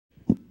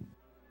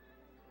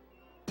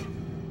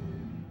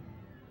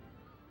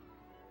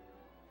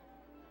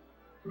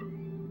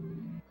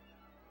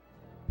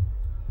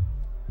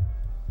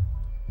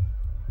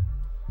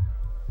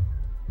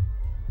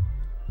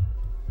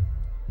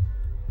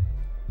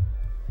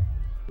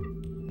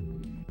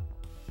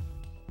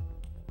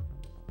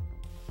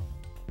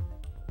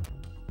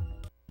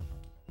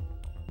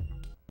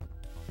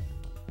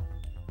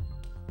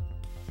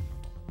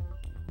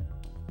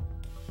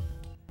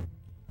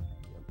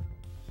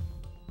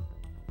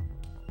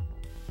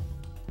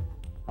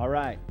All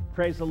right,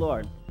 praise the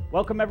Lord.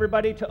 Welcome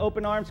everybody to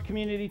Open Arms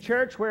Community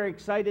Church. We're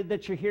excited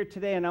that you're here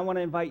today, and I want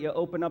to invite you to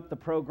open up the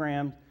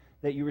program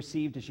that you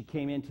received as you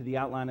came into the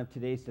outline of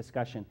today's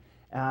discussion.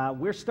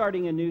 We're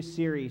starting a new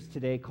series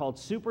today called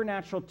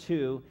Supernatural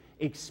 2,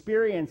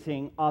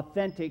 Experiencing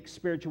Authentic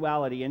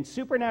Spirituality. In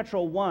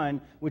Supernatural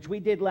 1, which we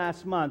did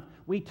last month,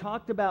 we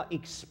talked about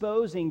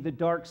exposing the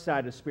dark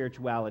side of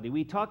spirituality.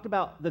 We talked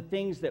about the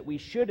things that we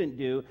shouldn't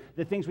do,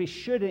 the things we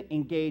shouldn't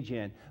engage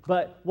in.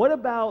 But what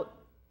about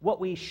what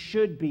we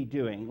should be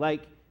doing?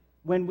 Like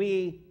when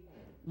we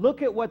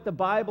look at what the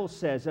Bible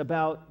says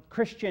about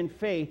Christian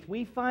faith,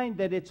 we find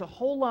that it's a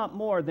whole lot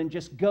more than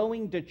just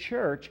going to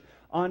church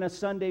on a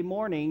Sunday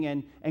morning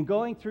and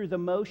going through the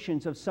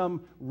motions of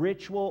some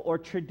ritual or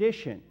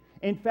tradition.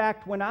 In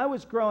fact, when I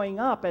was growing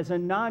up as a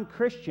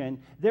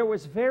non-Christian, there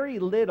was very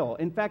little.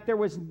 In fact, there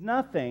was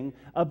nothing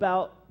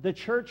about the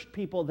church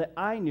people that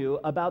I knew,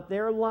 about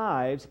their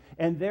lives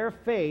and their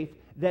faith,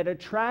 that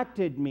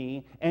attracted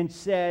me and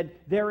said,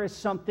 there is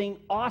something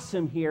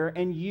awesome here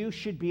and you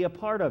should be a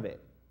part of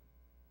it.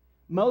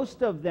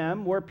 Most of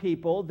them were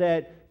people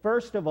that,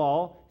 first of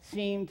all,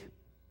 seemed,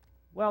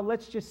 well,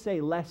 let's just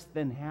say less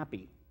than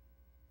happy,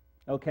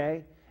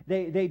 okay?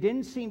 They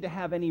didn't seem to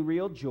have any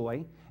real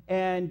joy,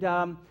 and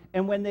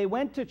when they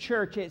went to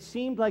church, it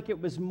seemed like it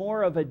was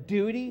more of a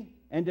duty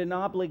and an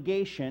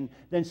obligation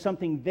than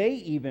something they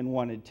even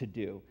wanted to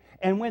do.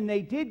 And when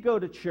they did go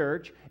to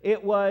church,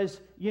 it was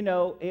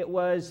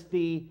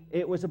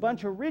a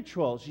bunch of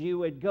rituals. You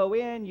would go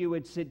in, you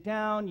would sit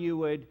down, you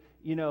would,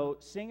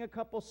 sing a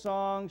couple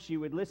songs, you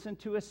would listen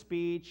to a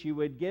speech, you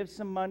would give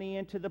some money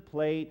into the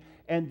plate,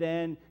 and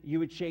then you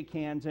would shake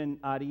hands and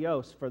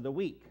adios for the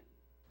week.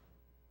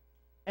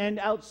 And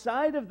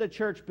outside of the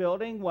church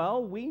building,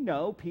 well, we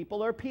know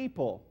people are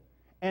people.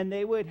 And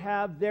they would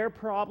have their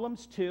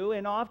problems too,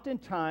 and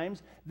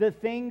oftentimes the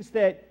things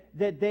that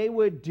they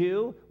would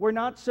do were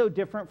not so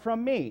different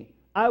from me.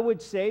 I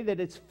would say that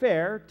it's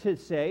fair to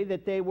say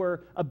that they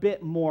were a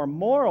bit more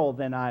moral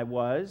than I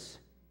was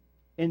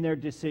in their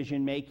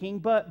decision making,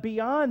 but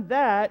beyond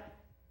that,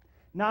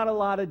 not a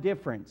lot of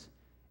difference.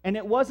 And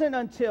it wasn't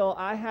until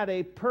I had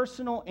a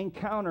personal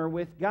encounter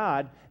with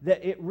God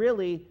that it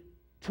really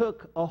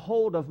took a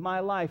hold of my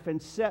life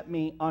and set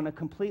me on a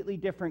completely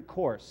different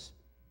course.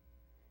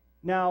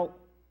 Now,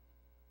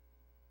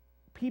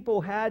 people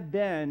had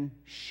been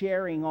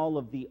sharing all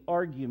of the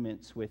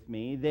arguments with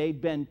me. They'd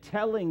been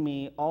telling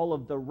me all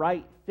of the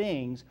right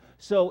things.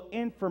 So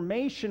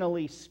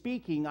informationally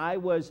speaking, I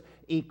was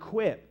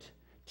equipped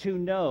to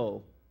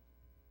know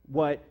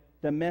what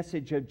the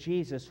message of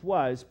Jesus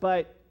was.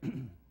 But,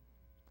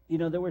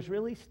 there was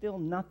really still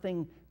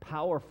nothing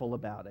powerful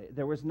about it.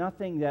 There was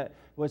nothing that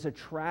was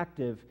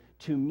attractive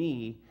to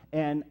me.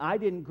 And I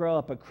didn't grow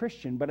up a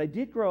Christian, but I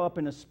did grow up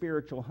in a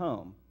spiritual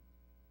home.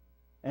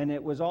 And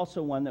it was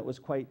also one that was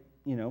quite,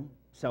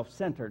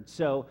 self-centered.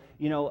 So,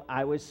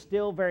 I was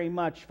still very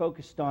much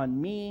focused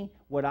on me,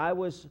 what I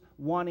was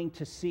wanting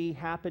to see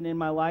happen in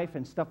my life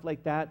and stuff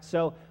like that.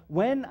 So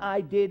when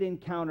I did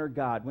encounter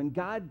God, when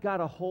God got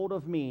a hold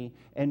of me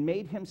and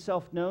made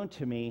himself known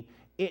to me,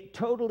 it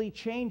totally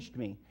changed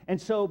me.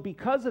 And so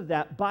because of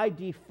that, by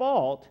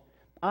default,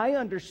 I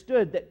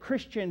understood that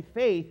Christian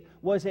faith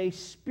was a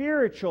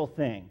spiritual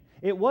thing.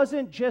 It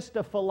wasn't just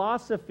a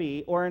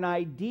philosophy or an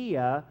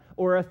idea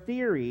or a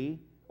theory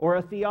or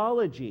a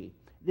theology.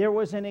 There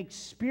was an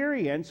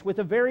experience with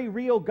a very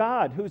real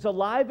God who's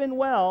alive and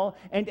well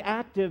and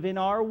active in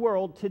our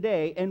world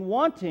today and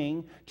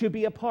wanting to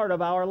be a part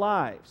of our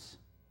lives.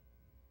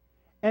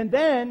 And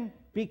then,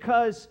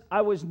 because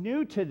I was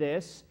new to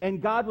this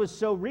and God was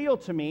so real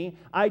to me,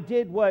 I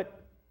did what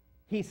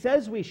he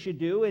says we should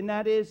do, and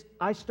that is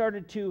I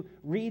started to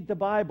read the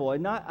Bible.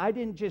 And I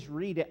didn't just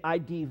read it, I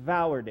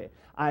devoured it.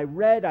 I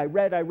read.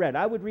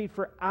 I would read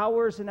for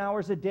hours and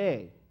hours a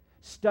day,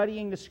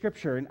 studying the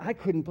Scripture, and I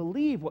couldn't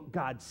believe what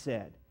God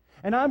said.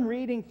 And I'm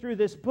reading through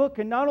this book,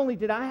 and not only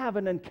did I have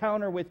an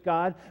encounter with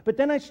God, but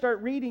then I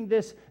start reading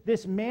this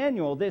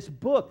manual, this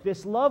book,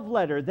 this love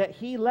letter that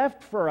he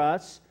left for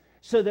us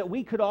so that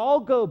we could all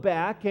go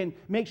back and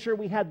make sure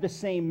we had the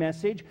same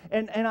message.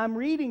 And I'm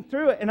reading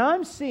through it, and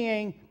I'm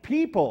seeing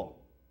people,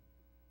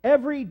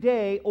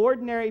 everyday,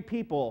 ordinary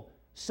people,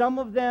 some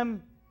of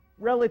them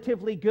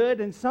relatively good,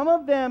 and some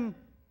of them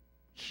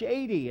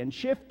shady and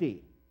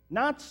shifty,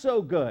 not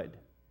so good.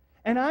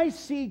 And I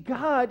see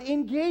God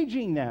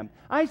engaging them.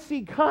 I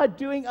see God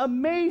doing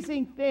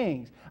amazing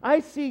things.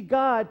 I see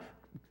God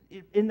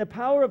in the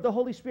power of the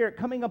Holy Spirit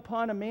coming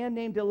upon a man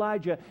named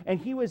Elijah, and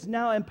he was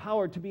now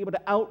empowered to be able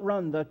to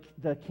outrun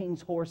the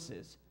king's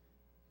horses.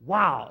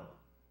 Wow,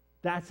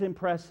 that's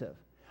impressive.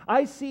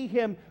 I see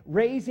him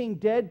raising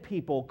dead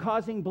people,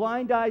 causing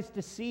blind eyes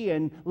to see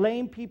and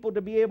lame people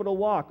to be able to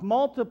walk,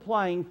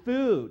 multiplying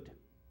food,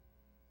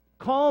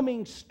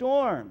 calming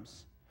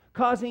storms,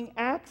 causing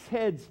axe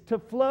heads to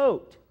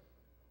float.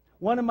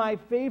 One of my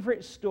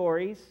favorite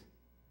stories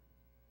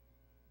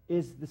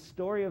is the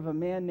story of a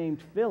man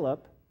named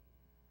Philip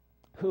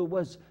who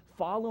was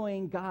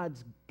following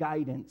God's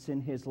guidance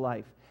in his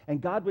life. And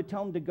God would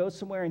tell him to go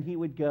somewhere, and he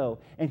would go.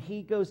 And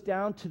he goes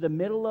down to the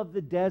middle of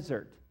the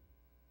desert.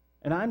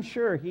 And I'm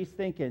sure he's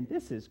thinking,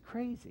 this is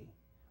crazy.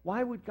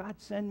 Why would God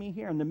send me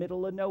here in the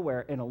middle of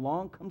nowhere? And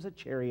along comes a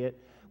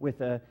chariot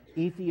with an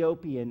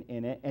Ethiopian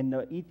in it, and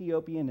the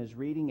Ethiopian is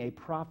reading a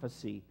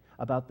prophecy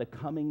about the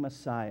coming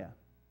Messiah.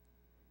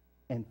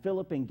 And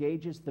Philip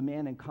engages the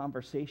man in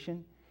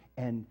conversation,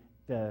 and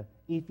the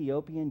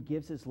Ethiopian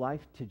gives his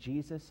life to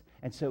Jesus.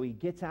 And so he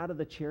gets out of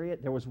the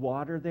chariot. There was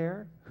water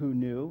there, who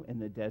knew, in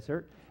the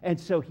desert. And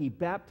so he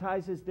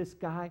baptizes this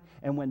guy.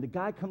 And when the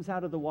guy comes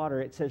out of the water,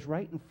 it says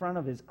right in front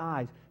of his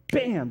eyes,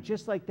 bam,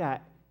 just like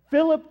that,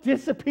 Philip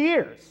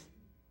disappears.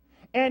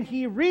 And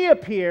he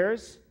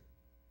reappears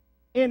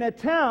in a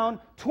town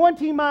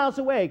 20 miles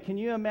away. Can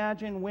you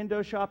imagine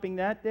window shopping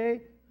that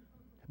day?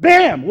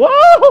 Bam!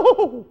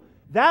 Whoa!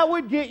 That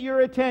would get your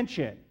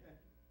attention,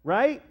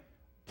 right?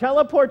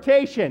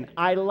 Teleportation,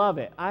 I love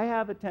it. I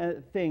have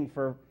a thing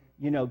for,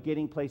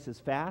 getting places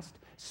fast,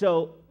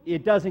 so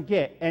it doesn't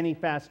get any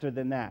faster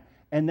than that.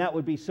 And that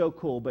would be so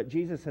cool, but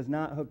Jesus has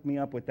not hooked me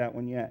up with that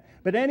one yet.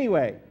 But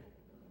anyway,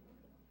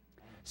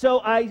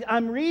 so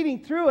I'm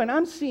reading through, and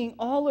I'm seeing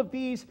all of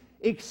these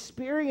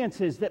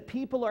experiences that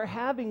people are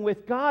having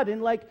with God,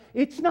 and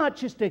it's not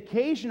just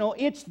occasional,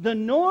 it's the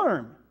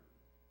norm.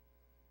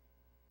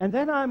 And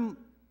then I'm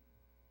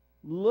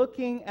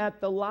looking at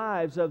the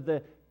lives of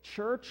the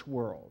church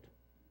world,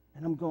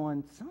 and I'm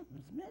going,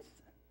 something's missing.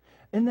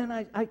 And then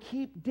I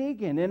keep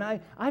digging, and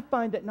I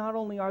find that not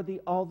only are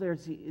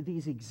there's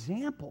these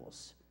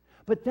examples,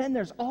 but then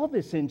there's all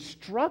this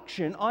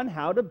instruction on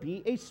how to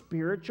be a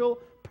spiritual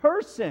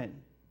person.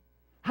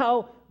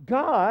 How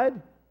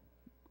God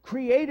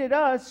created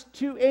us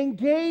to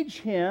engage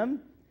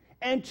Him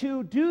and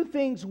to do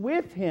things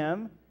with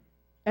Him.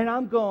 And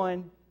I'm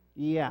going,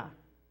 yeah.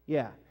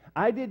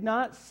 I did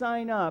not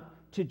sign up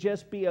to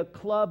just be a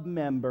club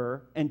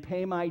member and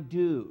pay my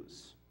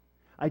dues.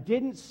 I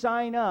didn't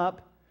sign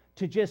up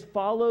to just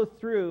follow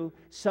through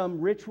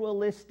some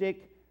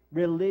ritualistic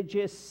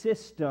religious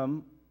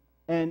system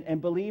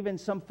and believe in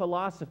some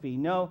philosophy.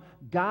 No,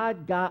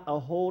 God got a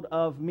hold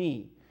of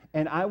me,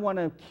 and I want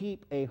to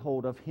keep a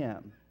hold of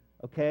Him,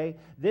 okay?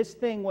 This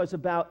thing was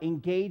about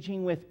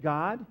engaging with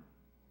God,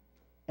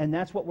 and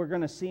that's what we're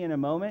going to see in a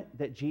moment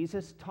that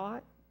Jesus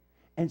taught.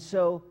 And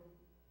so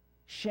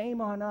shame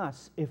on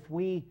us if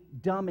we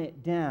dumb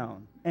it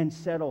down and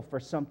settle for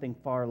something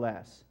far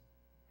less.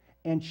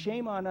 And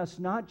shame on us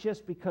not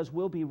just because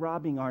we'll be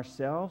robbing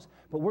ourselves,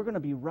 but we're going to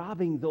be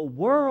robbing the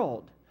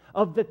world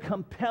of the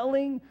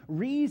compelling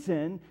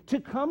reason to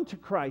come to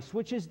Christ,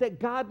 which is that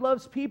God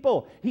loves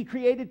people. He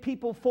created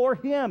people for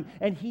Him,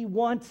 and He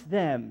wants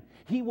them.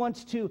 He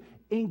wants to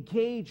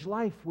engage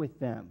life with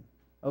them,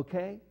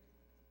 okay?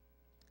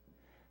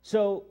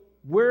 So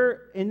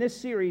in this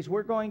series,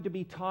 we're going to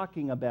be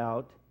talking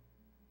about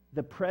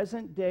the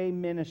present-day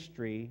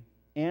ministry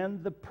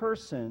and the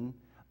person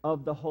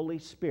of the Holy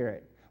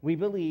Spirit. We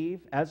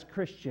believe, as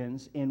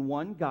Christians, in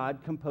one God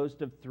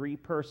composed of three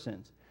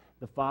persons: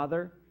 the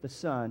Father, the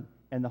Son,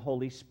 and the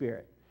Holy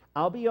Spirit.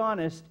 I'll be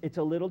honest, it's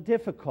a little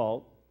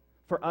difficult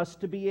for us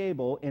to be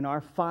able, in our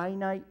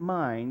finite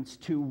minds,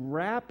 to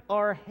wrap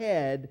our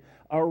head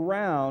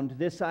around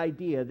this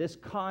idea, this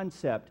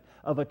concept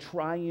of a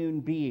triune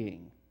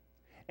being.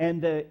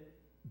 And the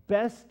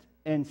best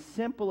and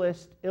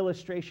simplest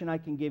illustration I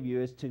can give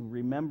you is to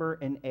remember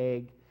an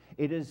egg.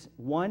 It is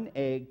one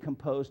egg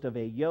composed of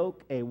a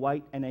yolk, a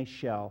white, and a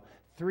shell.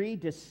 Three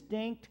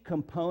distinct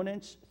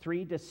components,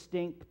 three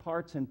distinct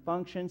parts and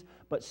functions,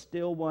 but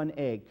still one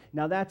egg.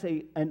 Now that's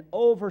an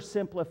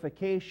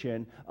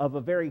oversimplification of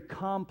a very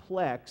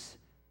complex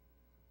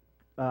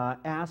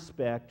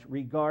aspect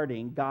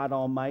regarding God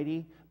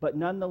Almighty, but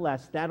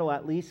nonetheless, that'll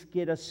at least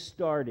get us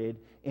started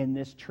in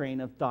this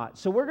train of thought.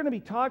 So we're going to be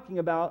talking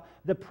about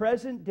the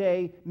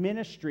present-day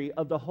ministry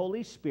of the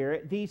Holy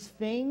Spirit, these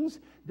things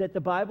that the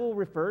Bible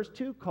refers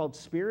to called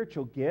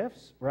spiritual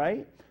gifts,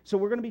 right? So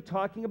we're going to be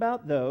talking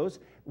about those.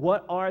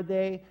 What are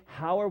they?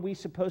 How are we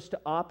supposed to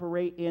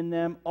operate in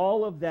them?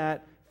 All of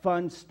that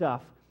fun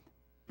stuff.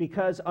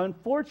 Because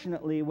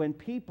unfortunately, when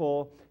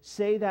people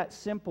say that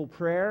simple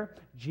prayer,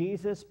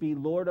 Jesus, be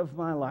Lord of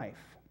my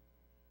life,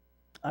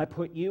 I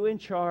put you in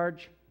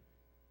charge,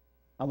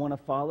 I want to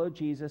follow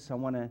Jesus, I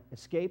want to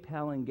escape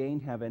hell and gain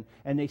heaven,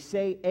 and they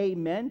say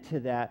amen to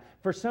that,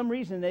 for some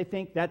reason they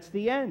think that's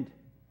the end.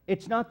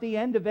 It's not the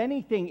end of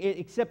anything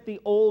except the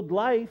old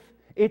life.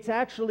 It's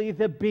actually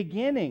the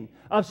beginning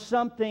of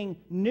something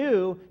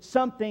new,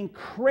 something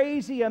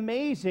crazy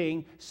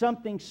amazing,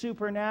 something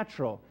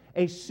supernatural.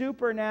 A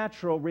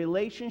supernatural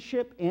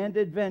relationship and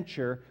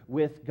adventure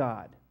with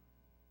God.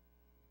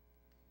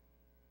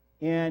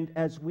 And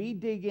as we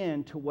dig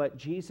into what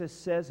Jesus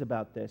says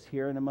about this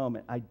here in a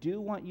moment, I do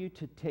want you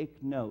to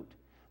take note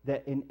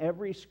that in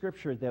every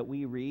scripture that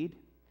we read,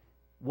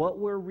 what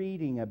we're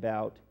reading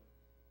about,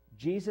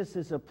 Jesus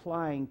is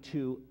applying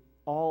to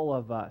all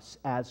of us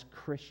as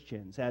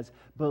Christians, as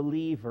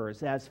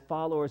believers, as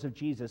followers of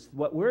Jesus.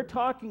 What we're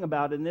talking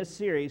about in this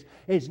series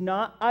is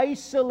not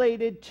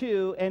isolated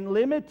to and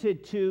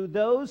limited to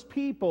those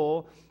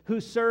people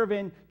who serve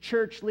in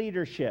church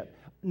leadership,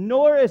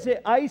 nor is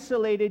it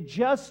isolated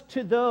just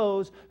to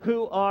those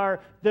who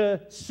are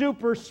the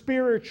super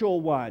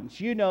spiritual ones,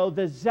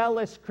 the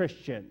zealous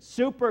Christians,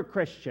 super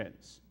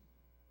Christians.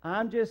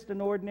 I'm just an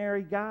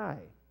ordinary guy.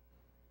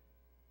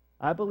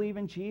 I believe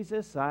in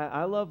Jesus.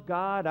 I love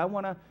God. I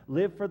want to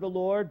live for the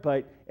Lord,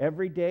 but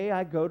every day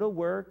I go to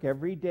work.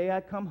 Every day I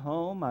come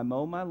home. I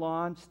mow my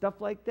lawn, stuff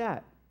like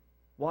that.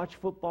 Watch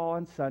football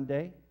on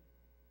Sunday.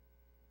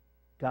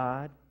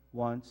 God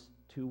wants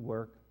to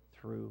work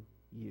through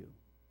you.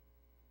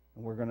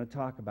 And we're going to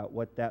talk about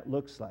what that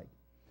looks like.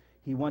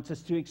 He wants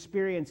us to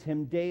experience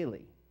Him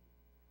daily.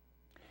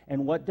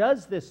 And what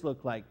does this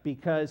look like?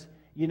 Because,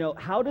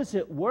 how does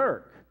it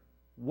work?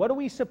 What are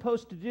we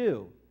supposed to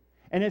do?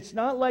 And it's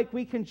not like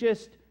we can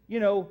just,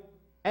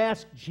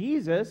 ask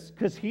Jesus,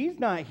 because He's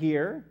not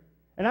here.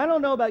 And I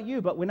don't know about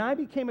you, but when I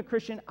became a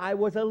Christian, I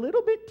was a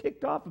little bit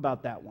ticked off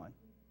about that one.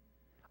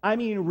 I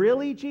mean,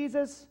 really,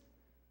 Jesus?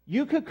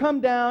 You could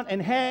come down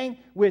and hang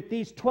with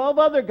these 12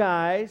 other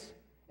guys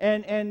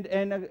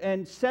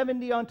and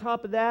 70 on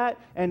top of that,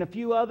 and a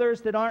few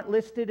others that aren't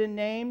listed and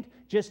named,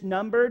 just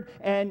numbered,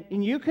 and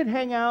you could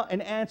hang out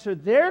and answer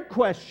their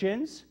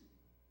questions.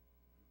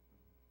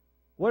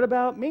 What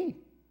about me?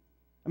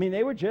 I mean,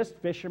 they were just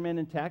fishermen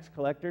and tax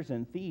collectors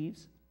and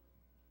thieves.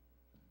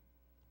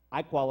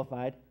 I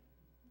qualified.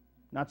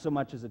 Not so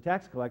much as a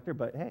tax collector,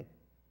 but hey.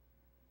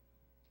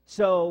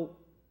 So,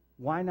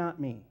 why not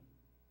me?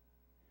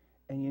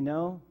 And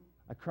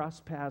I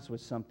crossed paths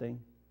with something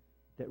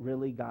that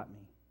really got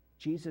me.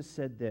 Jesus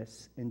said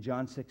this in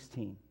John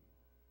 16.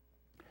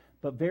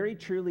 But very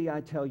truly I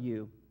tell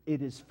you,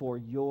 it is for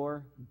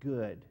your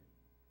good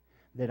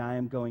that I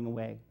am going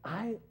away.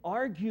 I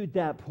argued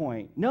that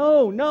point.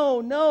 No.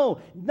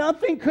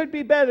 Nothing could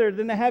be better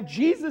than to have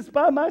Jesus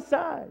by my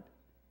side,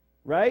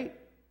 right?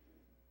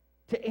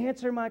 To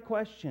answer my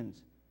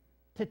questions,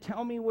 to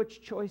tell me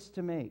which choice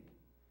to make.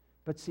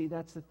 But see,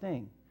 that's the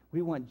thing.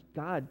 We want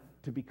God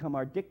to become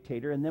our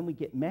dictator, and then we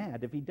get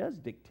mad if He does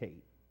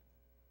dictate.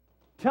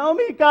 Tell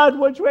me, God,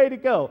 which way to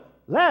go.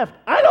 Left.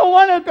 I don't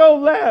want to go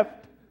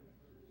left.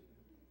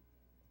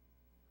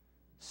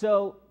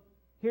 So,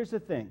 here's the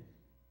thing.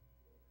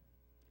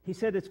 He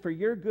said, it's for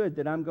your good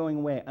that I'm going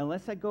away.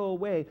 Unless I go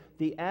away,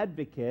 the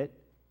advocate,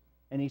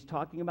 and he's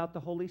talking about the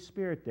Holy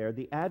Spirit there,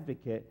 the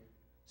advocate,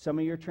 some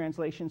of your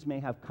translations may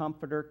have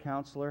comforter,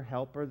 counselor,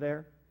 helper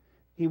there.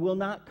 He will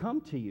not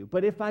come to you.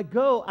 But if I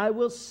go, I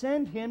will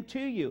send Him to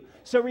you.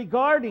 So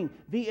regarding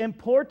the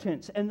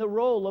importance and the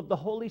role of the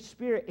Holy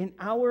Spirit in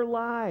our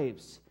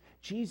lives,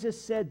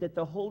 Jesus said that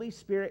the Holy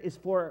Spirit is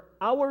for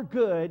our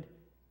good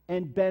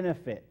and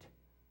benefit.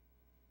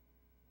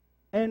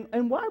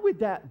 And why would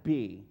that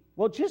be?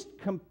 Well, just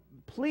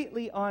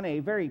completely on a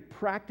very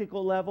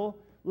practical level,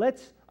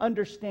 let's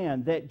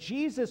understand that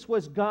Jesus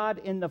was God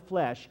in the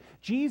flesh.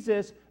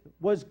 Jesus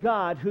was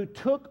God who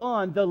took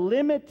on the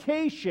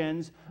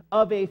limitations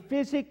of a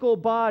physical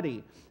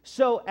body.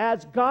 So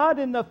as God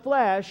in the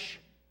flesh,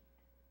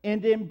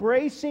 and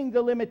embracing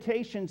the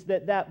limitations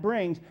that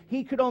brings,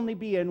 He could only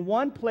be in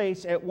one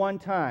place at one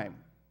time.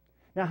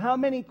 Now, how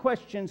many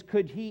questions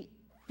could He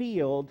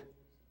field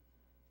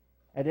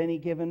at any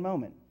given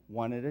moment?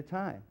 One at a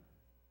time.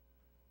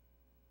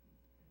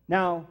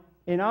 Now,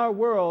 in our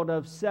world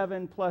of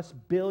 7+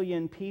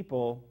 billion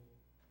people,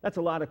 that's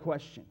a lot of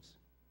questions.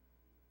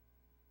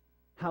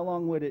 How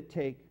long would it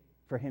take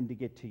for Him to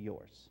get to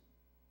yours?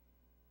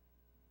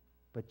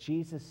 But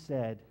Jesus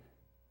said,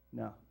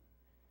 no,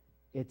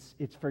 it's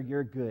for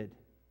your good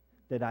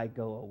that I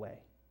go away.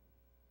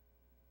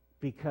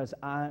 Because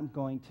I'm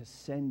going to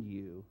send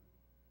you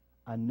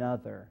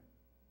another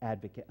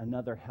advocate,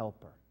 another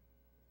helper.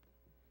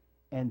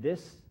 And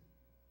this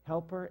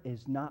helper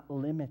is not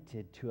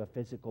limited to a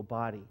physical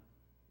body.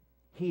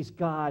 He's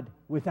God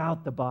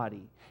without the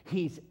body.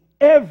 He's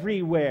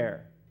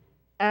everywhere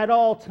at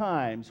all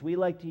times. We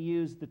like to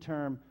use the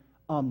term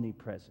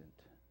omnipresent.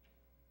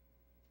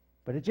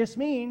 But it just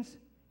means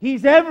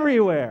He's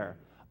everywhere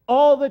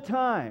all the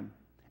time.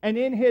 And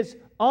in His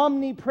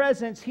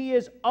omnipresence, He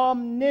is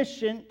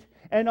omniscient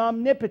and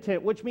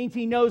omnipotent, which means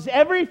He knows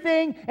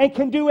everything and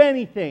can do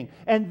anything.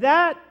 And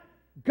that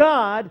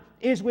God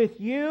is with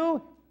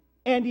you,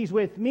 and He's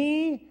with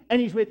me,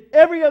 and He's with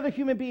every other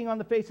human being on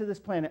the face of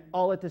this planet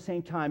all at the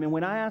same time. And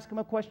when I ask Him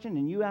a question,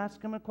 and you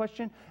ask Him a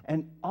question,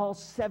 and all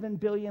 7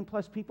 billion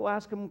plus people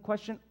ask Him a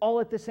question all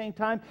at the same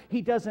time,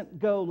 He doesn't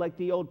go like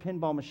the old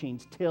pinball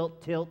machines,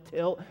 tilt, tilt,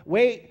 tilt.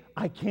 Wait,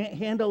 I can't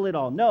handle it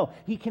all. No,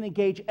 He can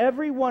engage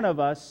every one of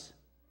us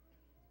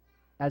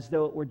as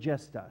though it were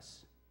just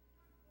us,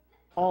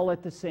 all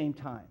at the same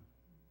time.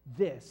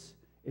 This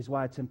is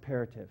why it's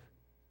imperative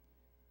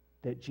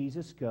that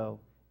Jesus go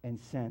and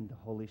send the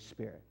Holy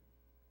Spirit.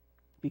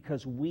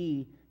 Because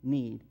we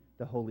need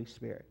the Holy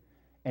Spirit.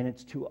 And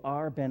it's to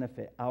our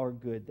benefit, our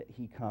good, that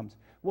he comes.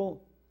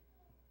 Well,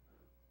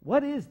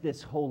 what is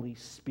this Holy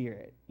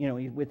Spirit? You know,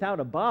 without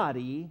a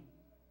body,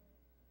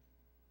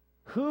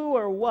 who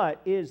or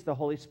what is the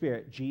Holy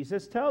Spirit?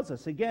 Jesus tells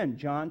us, again,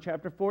 John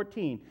chapter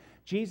 14.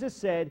 Jesus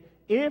said,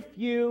 if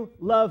you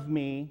love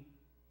me,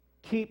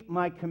 keep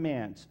my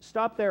commands.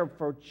 Stop there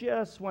for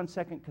just 1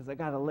 second because I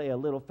got to lay a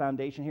little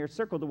foundation here.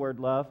 Circle the word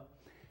love.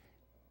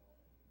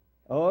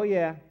 Oh,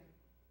 yeah.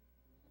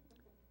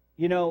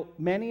 You know,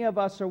 many of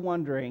us are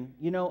wondering,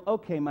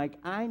 okay, Mike,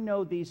 I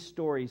know these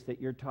stories that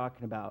you're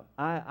talking about.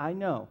 I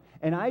know.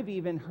 And I've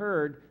even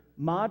heard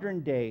modern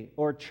day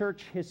or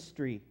church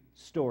history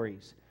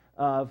stories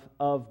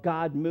of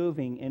God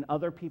moving in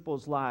other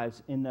people's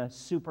lives in the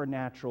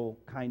supernatural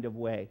kind of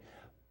way.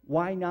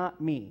 Why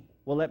not me?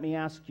 Well, let me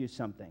ask you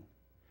something.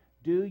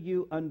 Do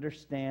you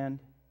understand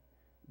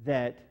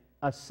that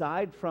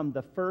aside from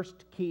the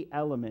first key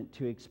element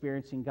to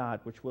experiencing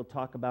God, which we'll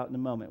talk about in a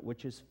moment,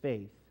 which is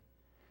faith,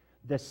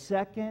 the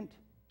second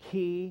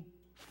key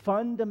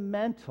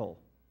fundamental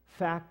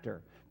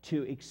factor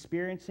to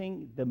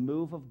experiencing the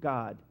move of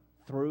God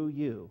through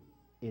you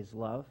is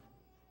love?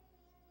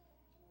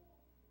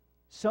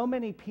 So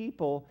many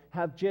people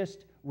have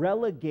just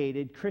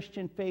relegated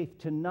Christian faith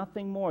to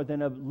nothing more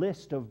than a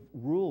list of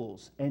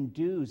rules and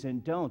do's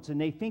and don'ts.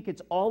 And they think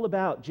it's all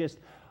about just,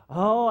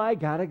 oh, I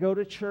got to go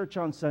to church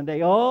on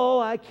Sunday. Oh,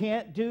 I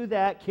can't do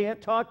that.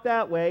 Can't talk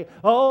that way.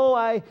 Oh,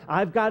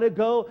 I've got to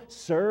go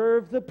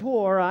serve the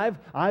poor.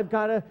 I've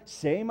got to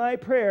say my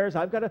prayers.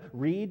 I've got to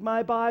read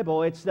my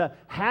Bible. It's the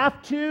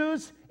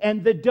have-tos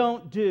and the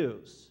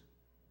don't-dos.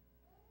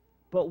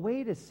 But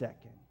wait a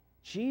second.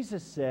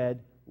 Jesus said,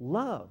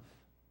 love.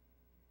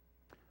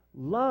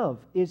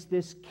 Love is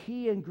this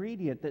key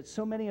ingredient that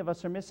so many of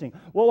us are missing.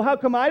 Well, how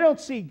come I don't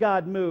see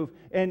God move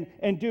and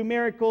do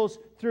miracles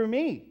through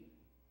me?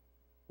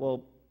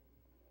 Well,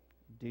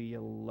 do you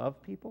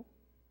love people?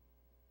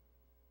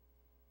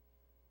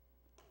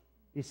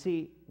 You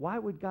see, why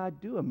would God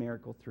do a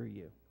miracle through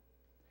you?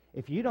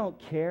 If you don't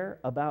care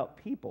about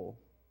people,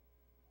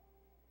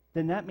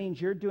 then that means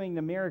you're doing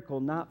the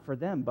miracle not for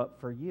them, but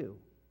for you.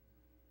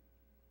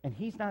 And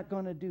he's not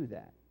going to do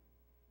that.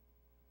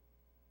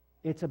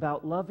 It's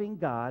about loving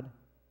God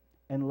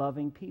and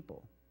loving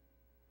people.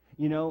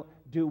 Do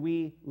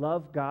we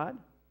love God?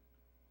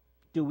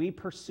 Do we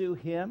pursue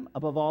him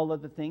above all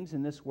other things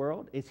in this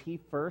world? Is he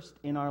first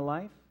in our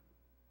life?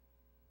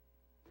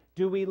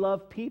 Do we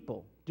love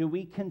people? Do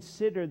we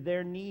consider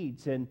their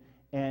needs and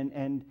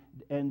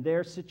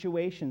their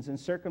situations and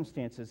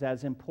circumstances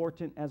as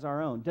important as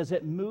our own? Does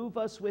it move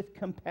us with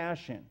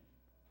compassion?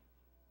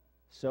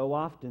 So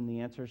often the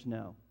answer is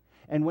no.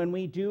 And when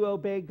we do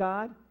obey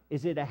God,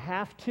 is it a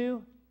have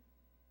to,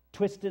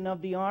 twisting of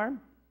the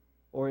arm,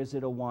 or is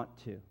it a want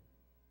to?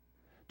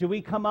 Do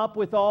we come up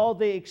with all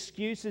the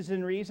excuses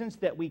and reasons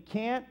that we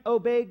can't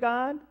obey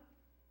God?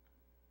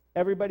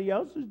 Everybody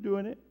else is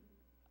doing it.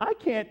 I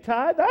can't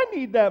tithe. I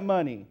need that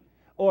money.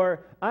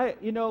 Or,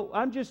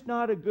 I'm just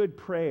not a good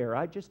prayer.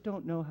 I just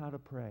don't know how to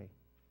pray.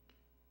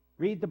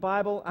 Read the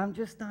Bible. I'm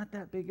just not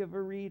that big of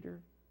a reader.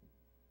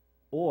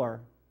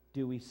 Or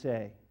do we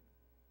say,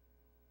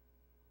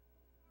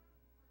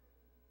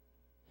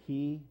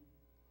 he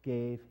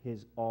gave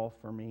his all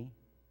for me.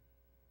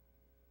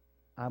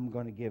 I'm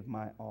going to give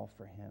my all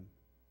for him.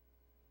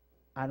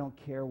 I don't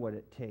care what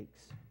it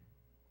takes.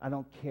 I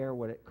don't care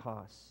what it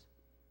costs.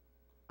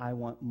 I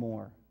want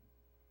more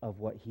of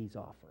what he's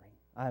offering.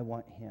 I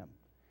want him.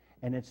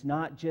 And it's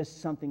not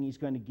just something he's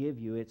going to give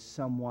you. It's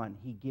someone.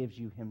 He gives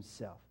you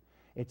himself.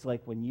 It's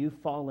like when you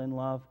fall in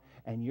love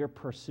and you're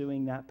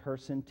pursuing that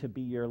person to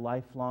be your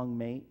lifelong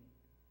mate.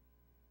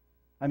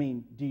 I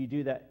mean, do you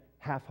do that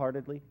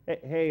half-heartedly?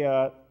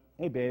 Hey,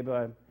 babe,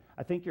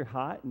 I think you're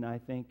hot, and I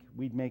think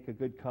we'd make a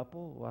good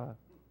couple.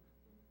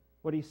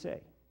 What do you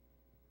say?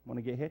 Want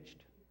to get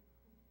hitched?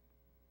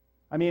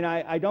 I mean,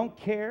 I don't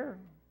care.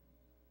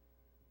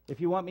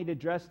 If you want me to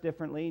dress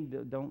differently,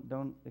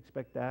 don't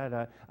expect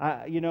that.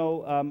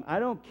 I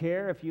don't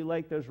care if you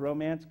like those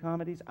romance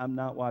comedies. I'm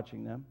not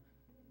watching them.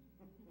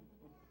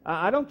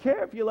 I don't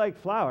care if you like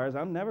flowers.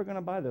 I'm never going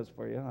to buy those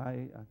for you.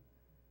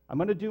 I'm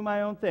going to do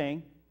my own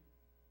thing.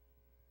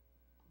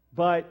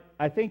 But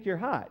I think you're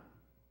hot.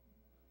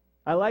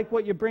 I like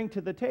what you bring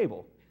to the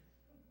table.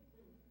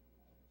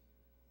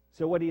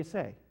 So what do you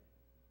say?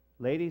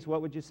 Ladies,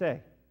 what would you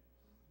say?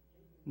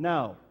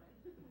 No.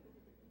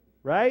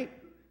 Right?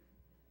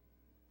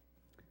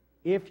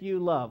 If you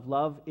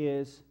love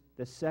is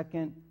the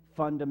second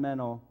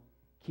fundamental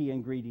key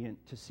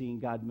ingredient to seeing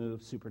God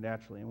move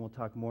supernaturally. And we'll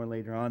talk more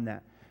later on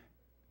that.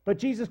 But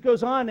Jesus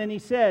goes on and he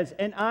says,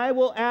 and I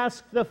will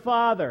ask the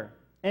Father,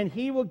 and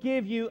he will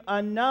give you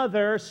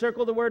another,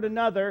 circle the word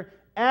another,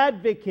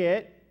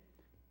 advocate.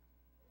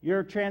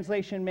 Your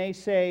translation may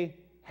say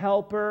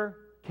helper,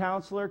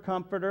 counselor,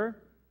 comforter,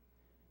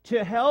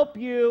 to help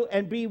you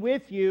and be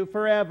with you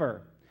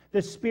forever.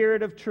 The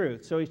Spirit of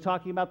truth. So he's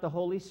talking about the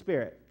Holy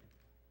Spirit.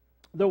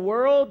 The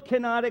world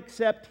cannot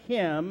accept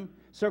him,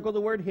 circle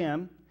the word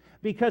him,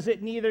 because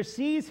it neither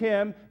sees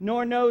him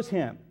nor knows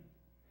him.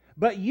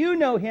 But you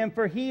know him,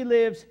 for he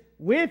lives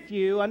with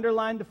you,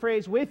 underline the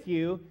phrase with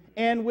you,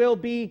 and will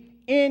be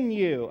in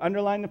you,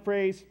 underline the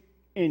phrase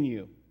in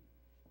you.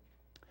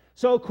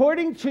 So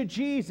according to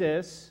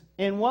Jesus,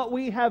 in what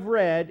we have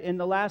read in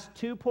the last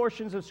two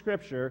portions of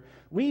Scripture,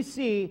 we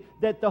see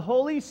that the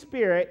Holy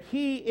Spirit,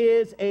 he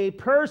is a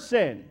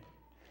person,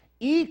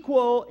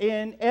 equal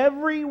in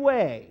every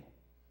way,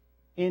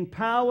 in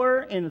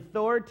power, in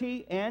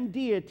authority, and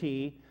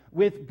deity,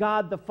 with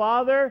God the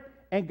Father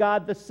and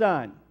God the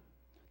Son.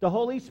 The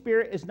Holy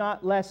Spirit is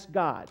not less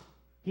God.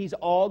 He's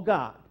all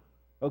God,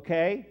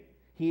 okay?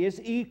 He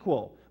is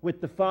equal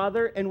with the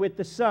Father and with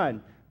the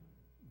Son.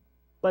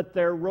 But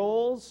their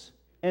roles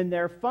and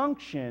their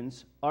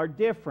functions are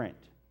different,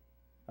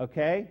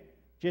 okay?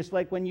 Just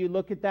like when you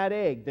look at that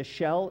egg, the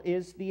shell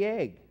is the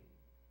egg.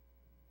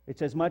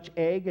 It's as much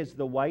egg as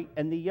the white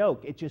and the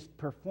yolk. It just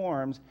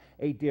performs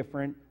a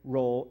different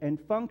role and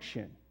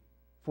function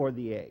for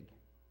the egg,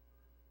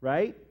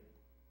 right?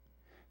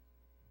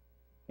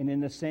 And in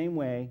the same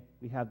way,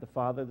 we have the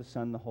Father, the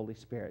Son, the Holy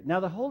Spirit. Now,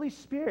 the Holy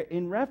Spirit,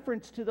 in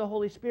reference to the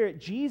Holy Spirit,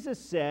 Jesus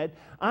said,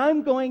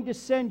 I'm going to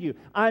send you.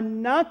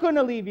 I'm not going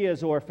to leave you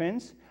as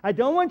orphans. I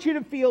don't want you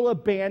to feel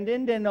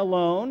abandoned and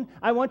alone.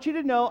 I want you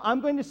to know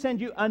I'm going to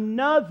send you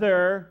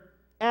another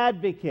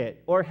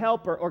advocate or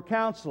helper or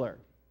counselor,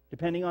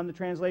 depending on the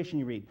translation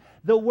you read.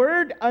 The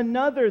word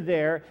another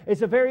there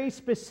is a very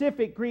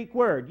specific Greek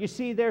word. You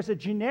see, there's a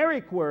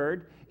generic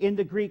word in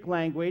the Greek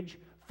language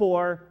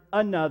for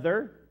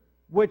another,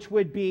 which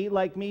would be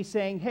like me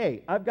saying,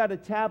 hey, I've got a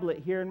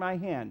tablet here in my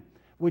hand.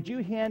 Would you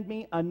hand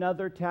me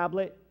another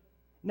tablet?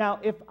 Now,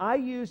 if I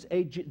use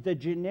the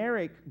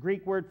generic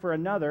Greek word for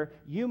another,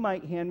 you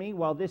might hand me,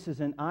 while this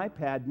is an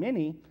iPad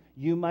mini,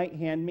 you might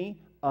hand me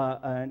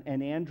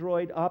an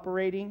Android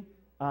operating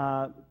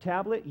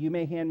tablet. You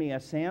may hand me a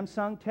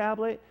Samsung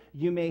tablet.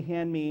 You may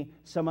hand me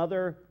some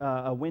other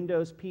a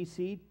Windows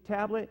PC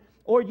tablet.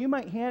 Or you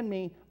might hand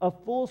me a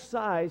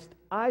full-sized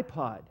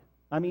iPad.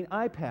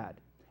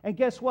 And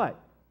guess what?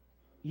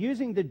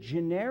 Using the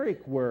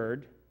generic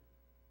word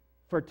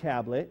for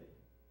tablet,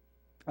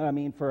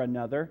 for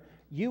another,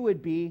 you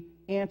would be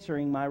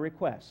answering my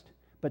request.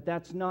 But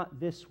that's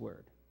not this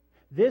word.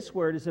 This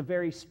word is a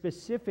very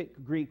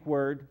specific Greek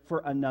word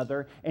for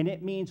another, and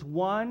it means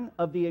one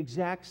of the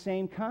exact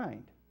same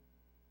kind.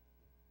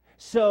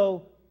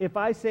 So if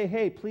I say,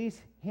 hey,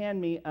 please hand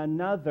me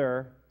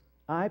another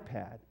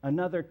iPad,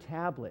 another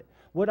tablet,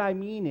 what I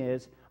mean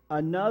is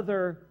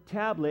another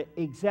tablet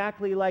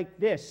exactly like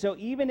this. So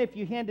even if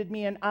you handed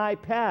me an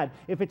iPad,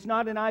 if it's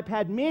not an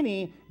iPad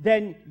mini,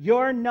 then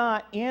you're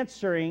not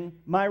answering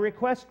my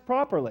request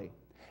properly.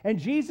 And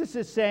Jesus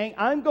is saying,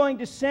 I'm going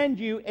to send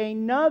you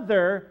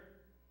another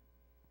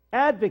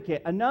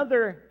advocate,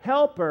 another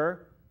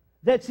helper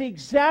that's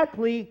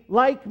exactly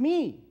like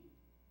me.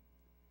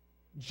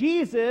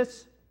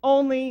 Jesus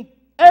only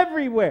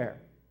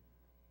everywhere,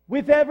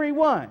 with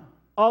everyone,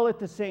 all at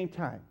the same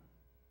time.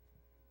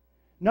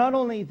 Not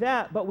only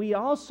that, but we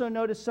also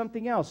notice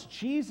something else.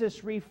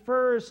 Jesus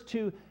refers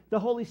to the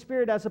Holy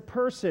Spirit as a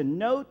person.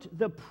 Note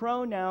the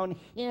pronoun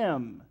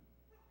him,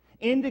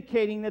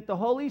 indicating that the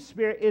Holy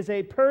Spirit is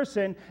a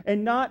person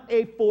and not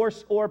a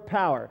force or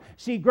power.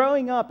 See,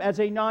 growing up as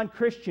a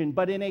non-Christian,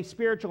 but in a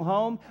spiritual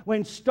home,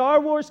 when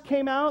Star Wars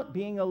came out,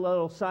 being a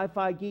little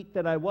sci-fi geek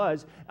that I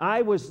was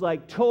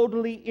like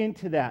totally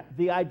into that.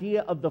 The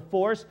idea of the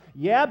Force,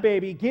 yeah,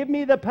 baby, give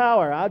me the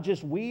power. I'll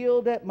just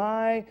wield at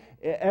my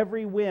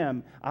every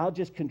whim. I'll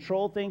just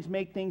control things,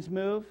 make things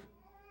move.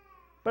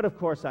 But of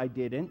course I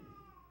didn't.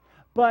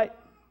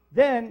 But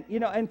then,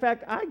 in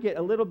fact, I get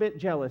a little bit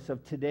jealous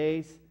of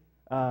today's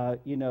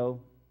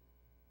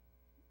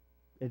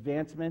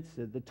advancements.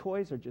 The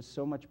toys are just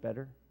so much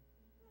better.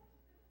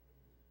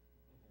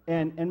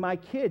 And my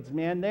kids,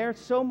 man, they're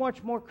so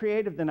much more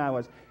creative than I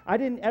was. I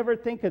didn't ever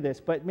think of this,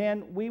 but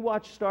man, we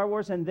watch Star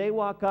Wars and they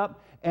walk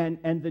up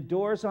and the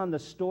doors on the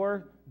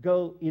store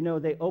go,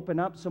 they open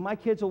up. So my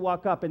kids will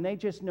walk up and they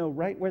just know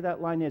right where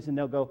that line is and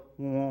they'll go,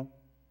 whoa.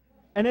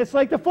 And it's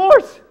like the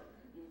Force.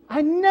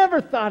 I never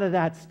thought of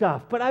that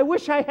stuff, but I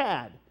wish I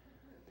had.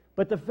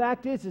 But the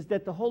fact is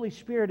that the Holy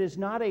Spirit is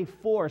not a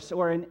force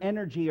or an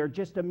energy or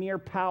just a mere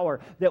power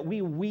that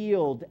we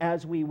wield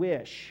as we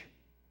wish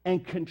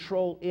and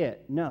control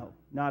it. No,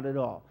 not at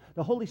all.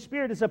 The Holy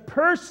Spirit is a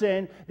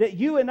person that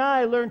you and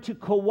I learn to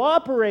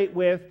cooperate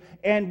with,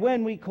 and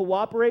when we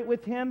cooperate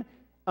with Him,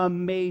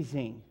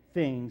 amazing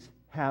things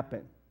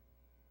happen.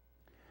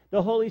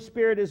 The Holy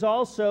Spirit is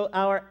also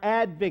our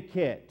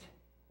advocate.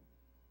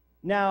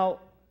 Now,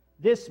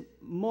 this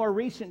more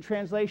recent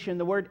translation,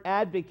 the word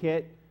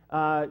advocate,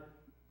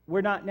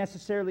 we're not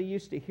necessarily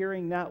used to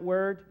hearing that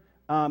word.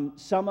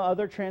 Some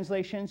other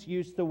translations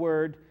use the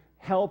word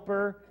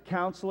helper,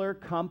 counselor,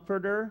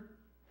 comforter.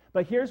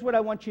 But here's what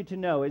I want you to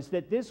know, is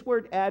that this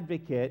word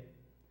advocate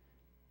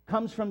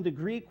comes from the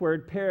Greek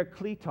word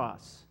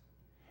parakletos.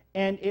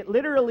 And it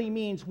literally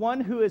means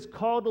one who is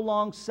called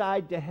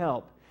alongside to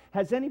help.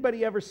 Has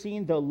anybody ever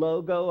seen the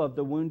logo of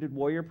the Wounded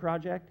Warrior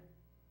Project?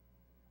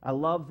 I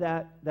love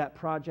that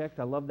project.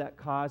 I love that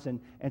cause.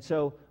 And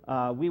so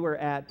we were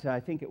at,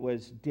 I think it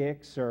was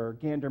Dick's or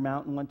Gander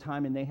Mountain one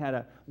time, and they had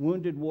a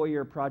Wounded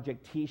Warrior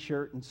Project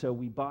t-shirt. And so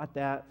we bought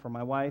that for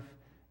my wife,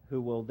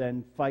 who will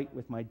then fight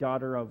with my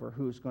daughter over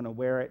who's going to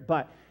wear it.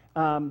 But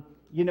on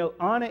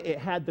it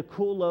had the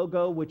cool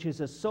logo, which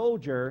is a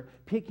soldier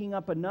picking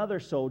up another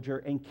soldier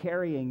and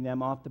carrying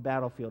them off the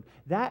battlefield.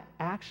 That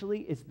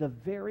actually is the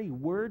very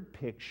word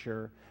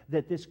picture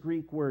that this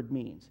Greek word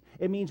means.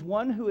 It means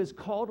one who is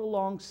called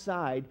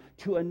alongside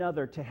to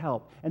another to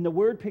help. And the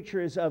word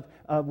picture is of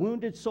a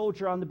wounded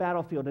soldier on the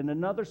battlefield and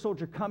another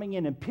soldier coming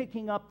in and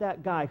picking up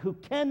that guy who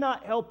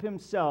cannot help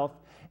himself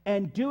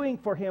and doing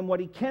for him what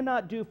he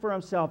cannot do for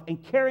himself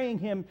and carrying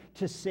him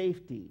to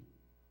safety,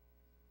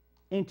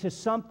 into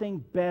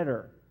something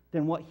better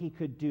than what he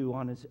could do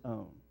on his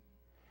own.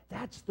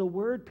 That's the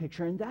word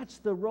picture, and that's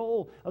the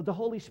role of the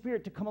Holy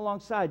Spirit to come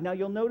alongside. Now,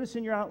 you'll notice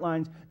in your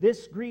outlines,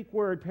 this Greek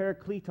word,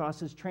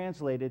 parakletos, is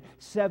translated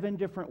 7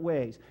 different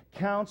ways: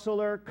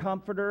 counselor,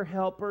 comforter,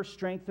 helper,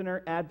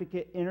 strengthener,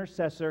 advocate,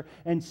 intercessor,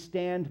 and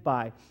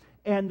standby.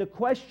 And the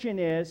question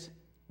is,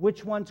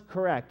 which one's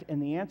correct?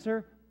 And the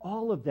answer,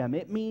 all of them.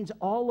 It means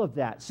all of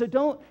that. So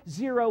don't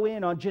zero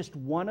in on just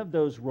one of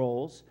those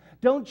roles.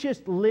 Don't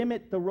just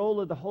limit the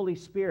role of the Holy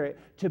Spirit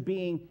to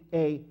being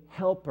a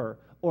helper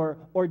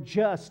or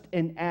just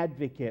an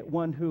advocate,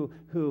 one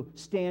who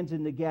stands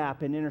in the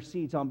gap and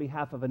intercedes on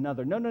behalf of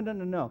another.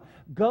 No.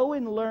 Go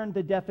and learn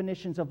the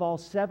definitions of all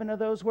 7 of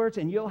those words,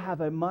 and you'll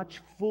have a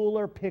much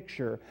fuller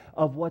picture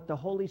of what the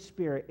Holy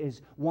Spirit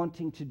is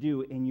wanting to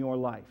do in your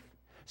life.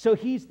 So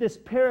he's this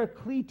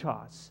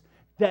parakletos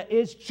that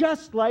is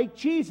just like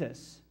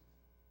Jesus.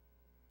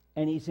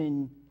 And he's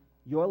in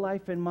your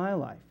life and my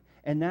life.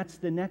 And that's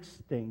the next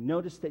thing.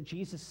 Notice that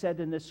Jesus said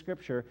in this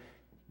scripture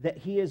that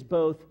he is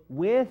both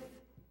with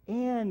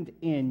and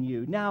in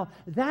you. Now,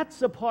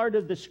 that's a part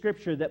of the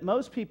scripture that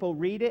most people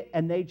read it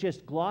and they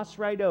just gloss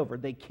right over.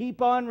 They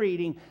keep on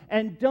reading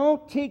and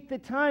don't take the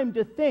time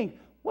to think,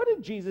 what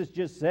did Jesus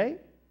just say?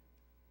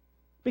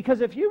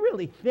 Because if you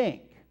really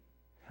think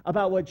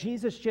about what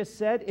Jesus just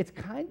said, it's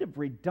kind of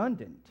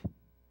redundant.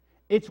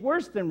 It's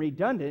worse than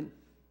redundant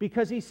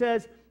because he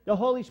says the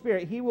Holy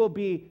Spirit, he will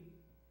be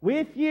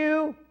with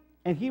you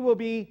and he will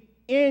be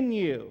in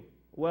you.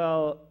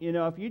 Well,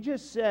 if you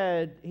just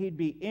said he'd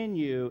be in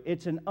you,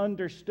 it's an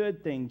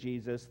understood thing,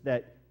 Jesus,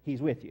 that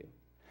he's with you.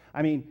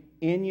 I mean,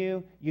 in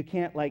you, you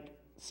can't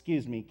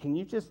excuse me, can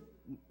you just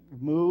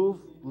move,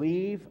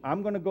 leave?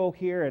 I'm going to go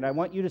here and I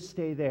want you to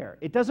stay there.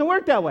 It doesn't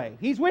work that way.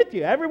 He's with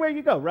you everywhere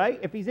you go, right?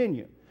 If he's in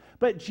you.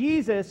 But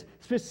Jesus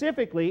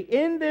specifically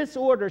in this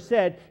order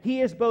said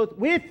he is both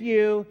with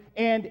you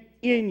and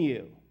in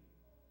you.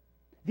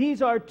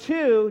 These are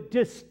 2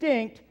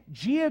 distinct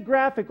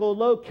geographical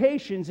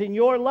locations in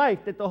your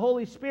life that the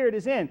Holy Spirit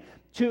is in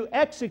to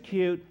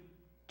execute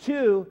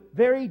 2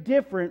 very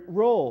different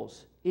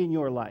roles in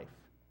your life.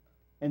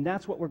 And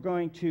that's what we're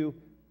going to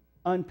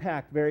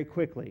unpack very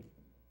quickly.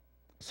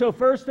 So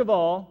first of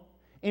all,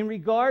 in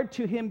regard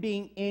to him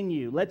being in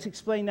you, let's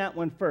explain that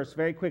one first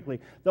very quickly.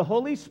 The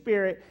Holy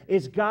Spirit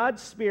is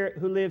God's Spirit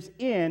who lives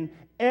in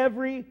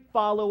every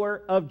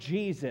follower of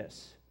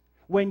Jesus.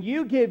 When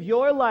you give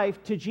your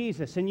life to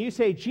Jesus and you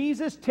say,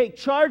 Jesus, take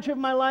charge of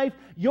my life,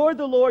 you're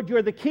the Lord,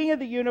 you're the King of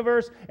the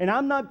universe, and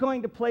I'm not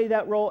going to play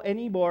that role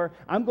anymore.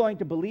 I'm going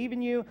to believe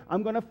in you,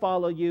 I'm going to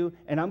follow you,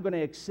 and I'm going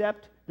to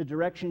accept the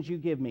directions you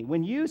give me.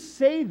 When you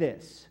say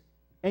this,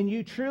 and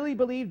you truly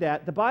believe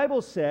that, the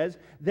Bible says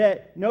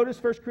that,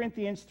 notice 1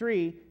 Corinthians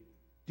 3,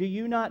 do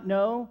you not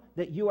know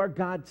that you are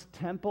God's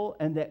temple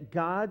and that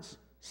God's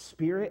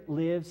Spirit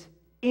lives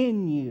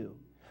in you?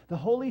 The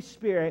Holy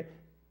Spirit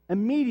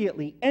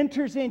immediately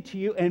enters into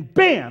you and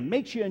bam,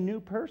 makes you a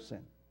new person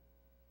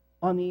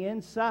on the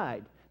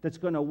inside that's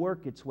going to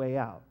work its way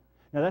out.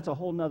 Now that's a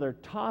whole nother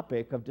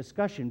topic of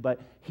discussion, but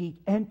he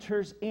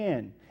enters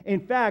in. In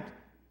fact,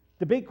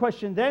 the big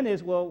question then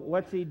is, well,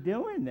 what's he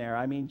doing there?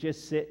 I mean,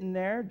 just sitting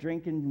there,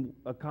 drinking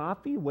a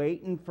coffee,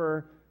 waiting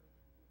for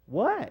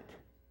what?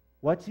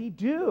 What's he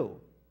do?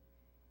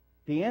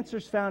 The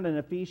answer's found in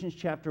Ephesians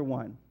chapter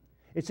 1.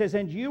 It says,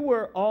 and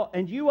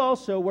you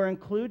also were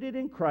included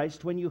in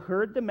Christ when you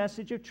heard the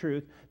message of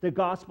truth, the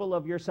gospel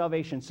of your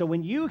salvation. So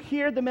when you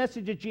hear the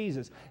message of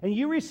Jesus and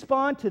you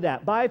respond to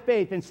that by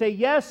faith and say,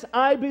 yes,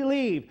 I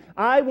believe,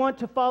 I want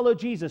to follow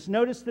Jesus.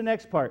 Notice the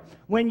next part.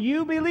 When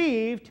you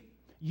believed,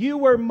 you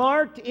were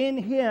marked in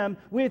him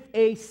with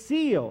a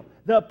seal,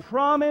 the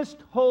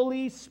promised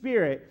Holy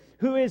Spirit,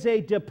 who is a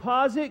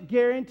deposit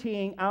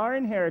guaranteeing our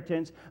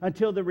inheritance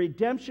until the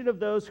redemption of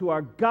those who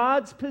are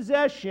God's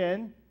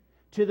possession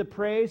to the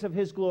praise of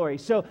his glory.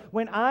 So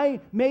when I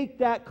make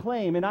that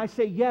claim and I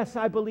say, yes,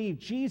 I believe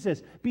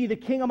Jesus be the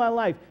King of my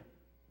life,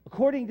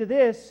 according to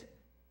this,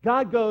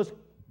 God goes,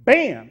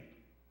 bam!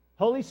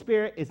 Holy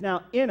Spirit is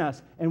now in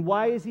us. And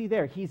why is he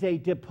there? He's a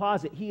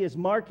deposit. He is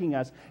marking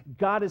us.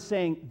 God is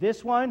saying,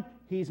 this one,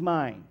 he's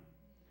mine.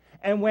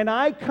 And when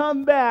I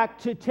come back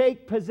to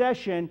take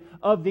possession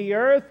of the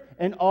earth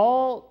and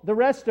all the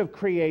rest of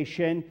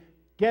creation,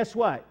 guess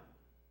what?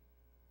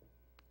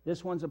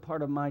 This one's a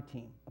part of my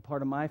team, a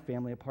part of my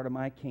family, a part of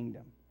my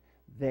kingdom.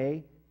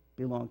 They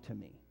belong to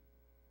me.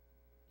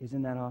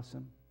 Isn't that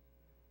awesome?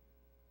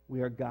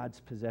 We are God's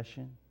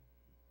possession.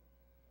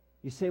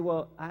 You say,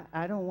 well,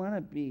 I don't want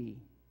to be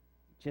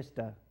just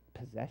a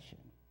possession.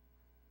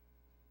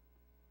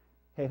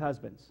 Hey,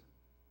 husbands,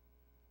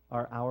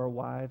 are our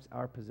wives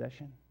our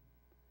possession?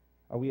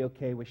 Are we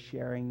okay with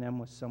sharing them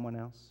with someone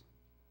else?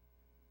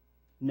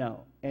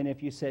 No. And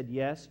if you said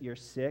yes, you're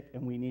sick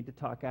and we need to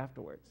talk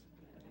afterwards.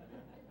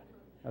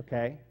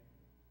 Okay?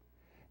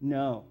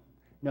 No.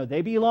 No,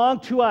 they belong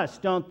to us,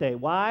 don't they?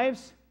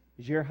 Wives,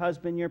 is your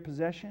husband your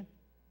possession?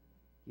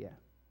 Yeah.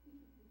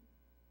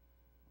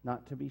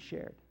 Not to be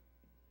shared.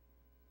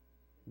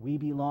 We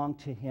belong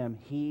to him.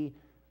 He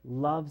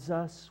loves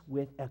us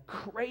with a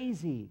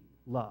crazy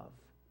love.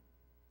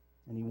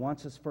 And he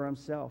wants us for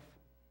himself.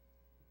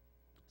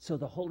 So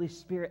the Holy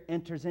Spirit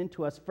enters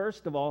into us,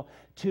 first of all,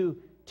 to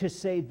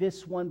say,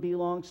 this one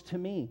belongs to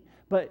me.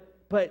 But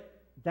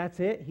that's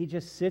it? He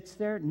just sits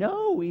there?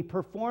 No, he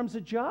performs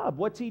a job.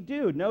 What's he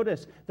do?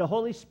 Notice, the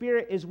Holy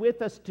Spirit is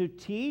with us to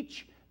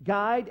teach,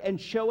 guide, and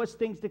show us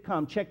things to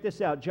come. Check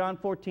this out, John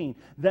 14.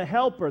 The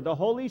Helper, the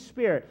Holy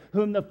Spirit,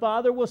 whom the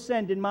Father will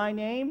send in my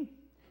name,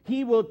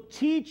 he will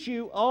teach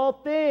you all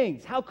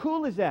things. How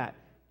cool is that?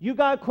 You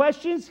got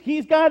questions?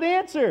 He's got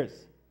answers.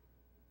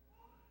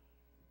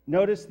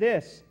 Notice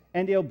this,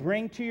 and he'll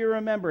bring to your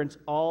remembrance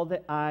all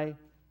that I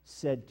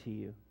said to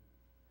you.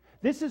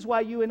 This is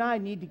why you and I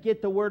need to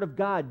get the Word of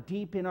God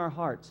deep in our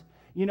hearts.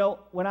 You know,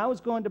 when I was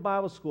going to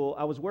Bible school,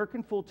 I was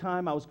working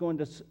full-time. I was going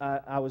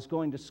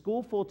to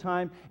school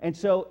full-time. And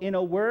so, in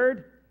a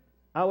word,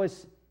 I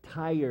was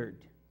tired.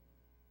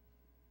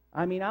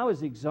 I mean, I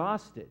was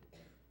exhausted.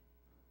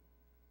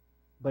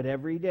 But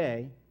every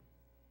day,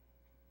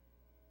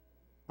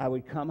 I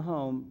would come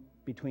home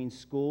between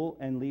school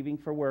and leaving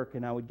for work,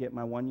 and I would get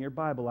my one-year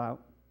Bible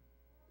out.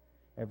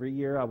 Every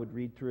year, I would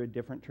read through a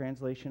different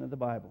translation of the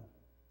Bible.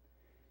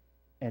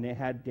 And it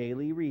had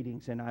daily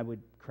readings, and I would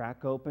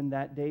crack open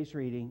that day's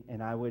reading,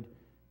 and I would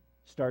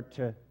start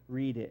to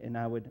read it, and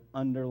I would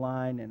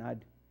underline, and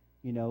I'd,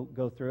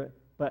 go through it.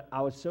 But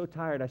I was so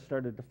tired, I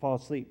started to fall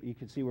asleep. You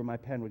could see where my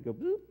pen would go,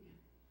 bloop.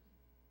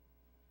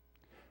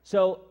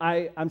 So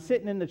I'm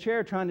sitting in the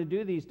chair trying to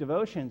do these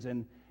devotions,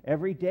 and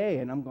every day,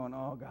 and I'm going,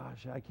 oh,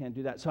 gosh, I can't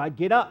do that. So I'd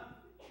get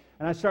up,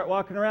 and I start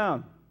walking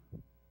around,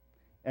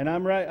 and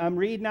I'm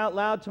reading out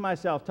loud to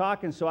myself,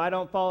 talking so I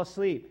don't fall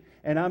asleep.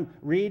 And I'm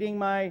reading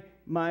my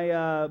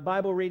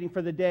Bible reading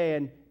for the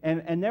day,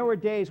 and there were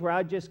days where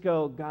I'd just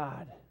go,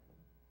 God,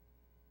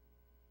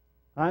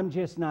 I'm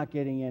just not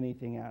getting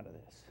anything out of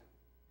this.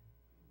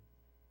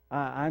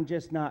 I'm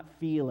just not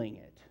feeling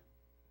it.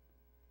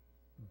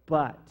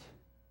 But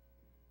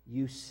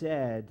you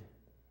said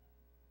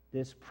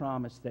this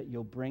promise that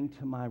you'll bring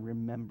to my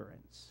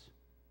remembrance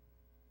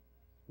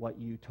what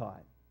you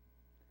taught.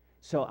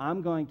 So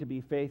I'm going to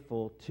be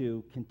faithful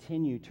to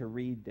continue to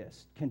read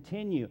this,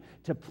 continue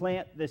to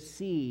plant the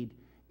seed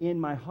in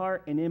my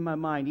heart and in my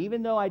mind.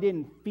 Even though I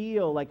didn't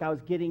feel like I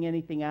was getting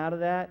anything out of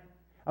that,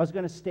 I was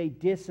going to stay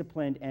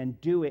disciplined and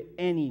do it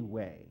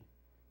anyway,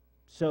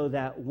 so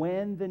that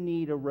when the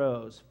need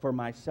arose for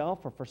myself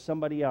or for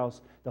somebody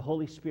else, the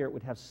Holy Spirit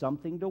would have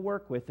something to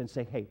work with and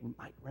say, hey,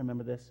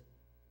 remember this?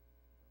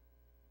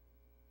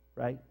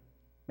 Right?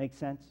 Make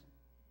sense?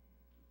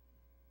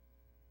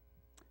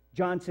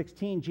 John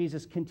 16,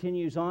 Jesus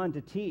continues on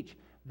to teach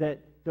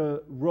that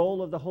the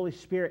role of the Holy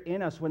Spirit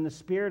in us, when the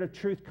Spirit of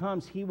truth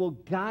comes, he will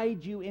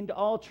guide you into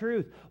all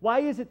truth.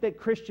 Why is it that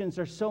Christians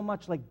are so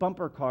much like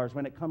bumper cars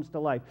when it comes to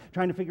life?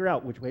 Trying to figure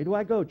out, which way do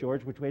I go,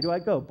 George? Which way do I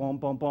go? Boom,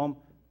 boom, boom.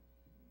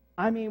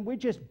 I mean, we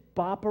just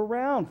bop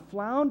around,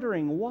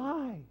 floundering.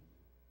 Why?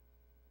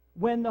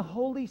 When the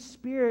Holy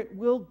Spirit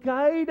will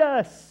guide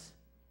us.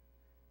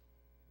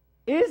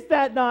 Is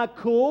that not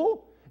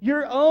cool?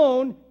 Your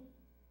own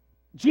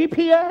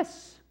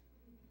GPS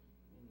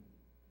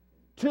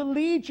to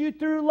lead you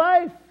through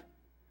life.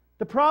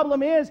 The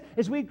problem is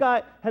we've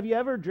got, have you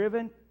ever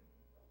driven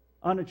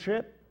on a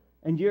trip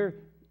and you're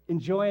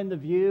enjoying the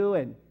view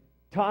and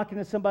talking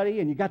to somebody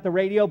and you got the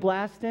radio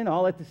blasting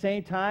all at the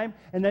same time,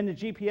 and then the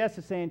GPS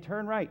is saying,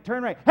 turn right,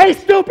 turn right. Hey,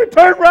 stupid,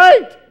 turn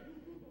right!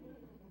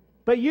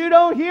 But you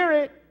don't hear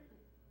it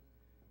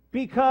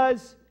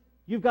because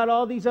you've got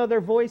all these other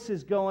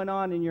voices going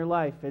on in your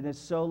life, and it's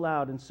so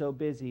loud and so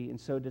busy and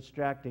so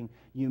distracting,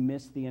 you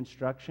miss the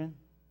instruction.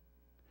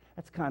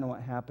 That's kind of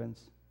what happens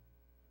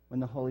when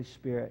the Holy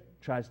Spirit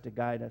tries to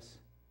guide us.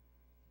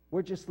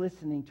 We're just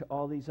listening to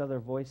all these other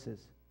voices.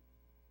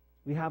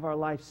 We have our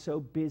life so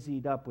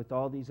busied up with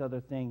all these other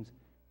things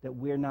that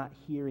we're not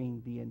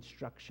hearing the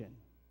instruction.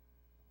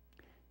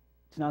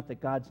 It's not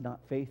that God's not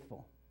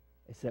faithful.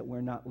 It's that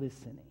we're not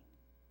listening.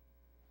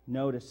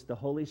 Notice the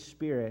Holy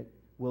Spirit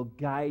will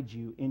guide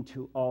you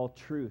into all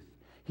truth.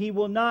 He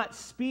will not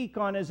speak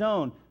on his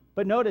own,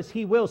 but notice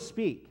he will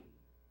speak.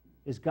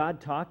 Is God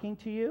talking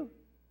to you?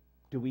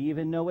 Do we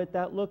even know what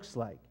that looks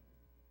like?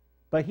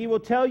 But he will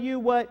tell you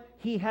what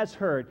he has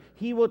heard.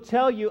 He will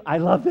tell you, I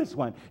love this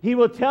one, he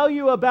will tell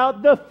you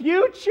about the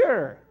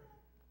future.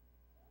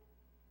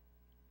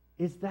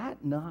 Is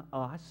that not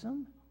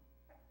awesome?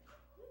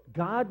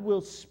 God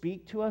will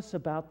speak to us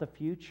about the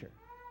future.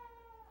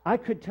 I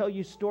could tell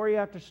you story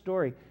after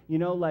story,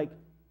 like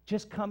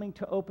just coming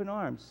to Open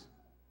Arms.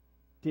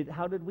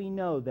 How did we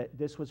know that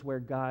this was where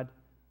God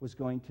was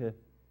going to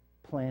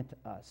plant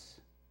us,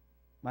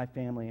 my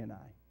family and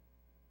I?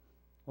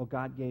 Well,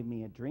 God gave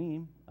me a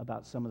dream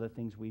about some of the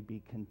things we'd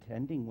be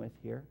contending with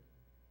here.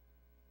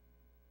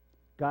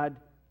 God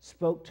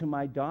spoke to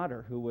my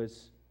daughter, who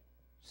was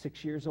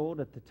 6 years old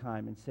at the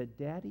time, and said,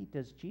 Daddy,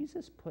 does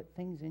Jesus put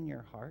things in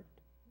your heart?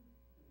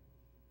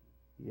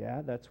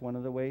 Yeah, that's one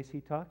of the ways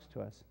he talks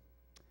to us.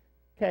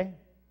 Okay,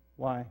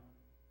 why?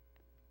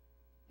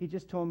 He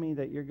just told me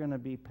that you're going to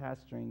be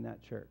pastoring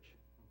that church.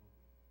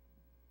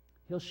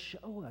 He'll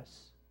show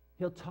us.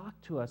 He'll talk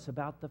to us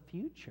about the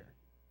future.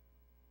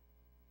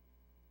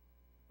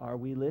 Are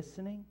we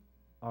listening?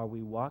 Are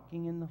we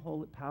walking in the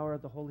power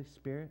of the Holy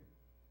Spirit?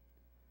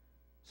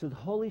 So the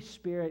Holy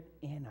Spirit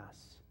in us.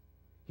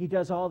 He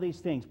does all these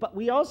things. But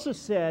we also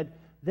said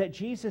that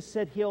Jesus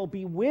said he'll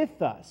be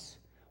with us.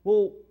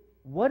 Well,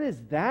 what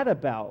is that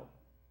about?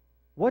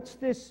 What's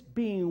this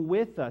being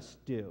with us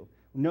do?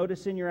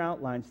 Notice in your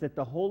outlines that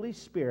the Holy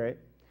Spirit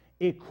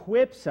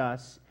equips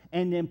us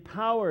and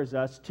empowers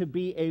us to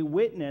be a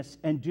witness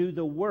and do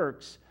the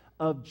works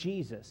of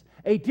Jesus.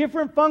 A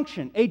different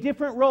function, a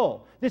different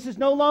role. This is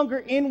no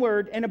longer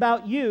inward and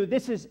about you.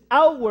 This is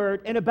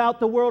outward and about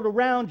the world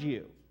around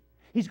you.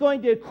 He's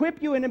going to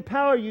equip you and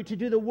empower you to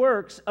do the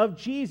works of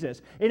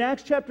Jesus. In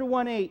Acts chapter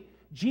 1:8,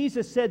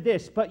 Jesus said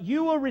this, but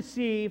you will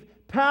receive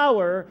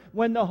power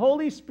when the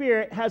Holy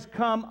Spirit has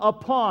come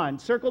upon,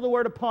 circle the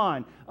word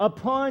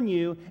upon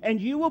you,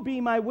 and you will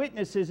be my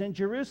witnesses in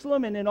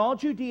Jerusalem and in all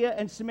Judea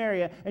and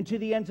Samaria and to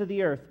the ends of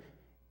the earth.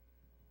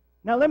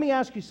 Now let me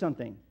ask you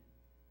something.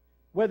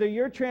 Whether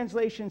your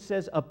translation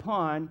says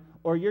upon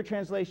or your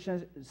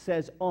translation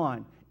says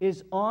on,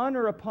 is on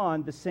or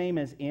upon the same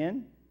as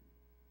in?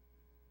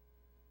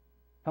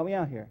 Help me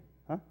out here.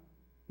 Huh?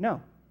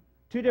 No.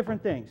 Two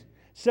different things.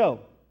 So,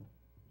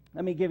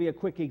 let me give you a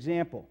quick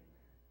example.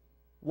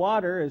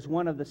 Water is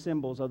one of the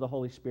symbols of the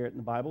Holy Spirit in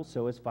the Bible.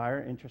 So is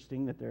fire.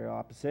 Interesting that they're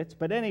opposites.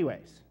 But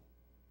anyways.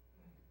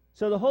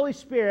 So the Holy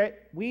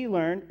Spirit, we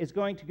learned, is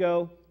going to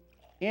go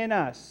in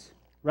us.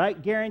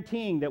 Right?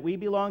 Guaranteeing that we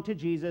belong to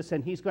Jesus,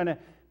 and he's going to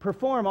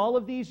perform all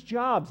of these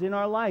jobs in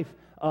our life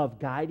of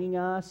guiding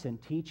us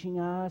and teaching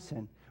us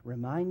and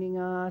reminding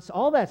us,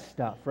 all that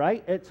stuff,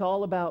 right? It's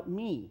all about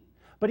me.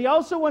 But he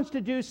also wants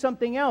to do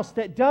something else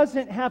that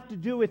doesn't have to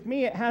do with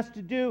me. It has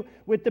to do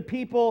with the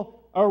people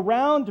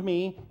around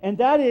me, and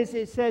that is,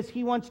 it says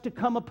he wants to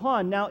come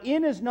upon. Now,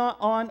 in is not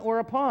on or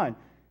upon.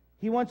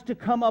 He wants to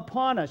come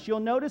upon us.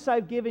 You'll notice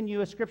I've given you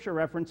a scripture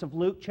reference of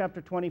Luke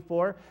chapter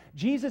 24.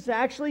 Jesus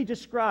actually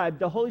described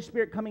the Holy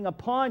Spirit coming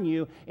upon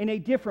you in a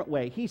different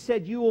way. He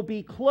said, you will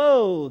be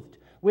clothed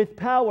with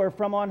power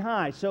from on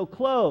high. So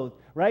clothed,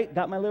 right?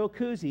 Got my little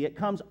koozie. It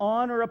comes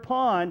on or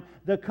upon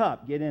the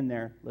cup. Get in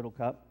there, little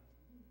cup.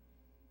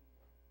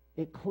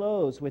 It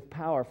clothes with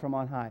power from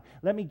on high.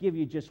 Let me give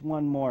you just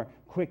one more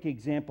quick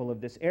example of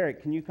this.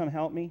 Eric, can you come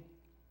help me?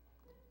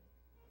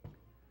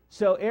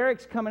 So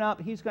Eric's coming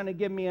up. He's going to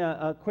give me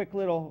a quick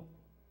little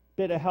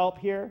bit of help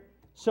here.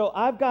 So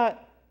I've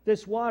got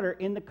this water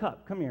in the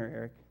cup. Come here,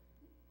 Eric.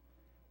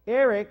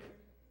 Eric,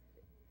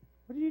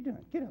 what are you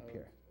doing? Get up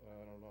here.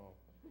 I don't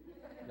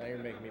know. Now you're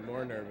making me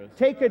more nervous.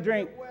 Take a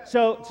drink.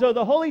 So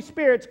the Holy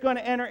Spirit's going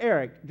to enter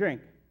Eric. Drink.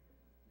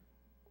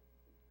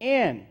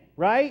 In,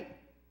 right?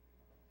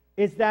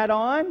 Is that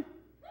on?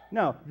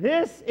 No.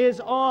 This is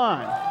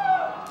on.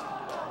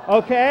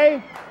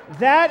 Okay?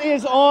 That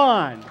is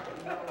on.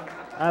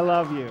 I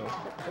love you.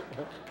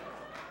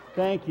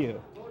 Thank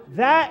you.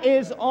 That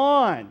is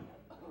on.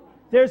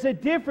 There's a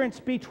difference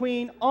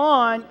between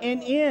on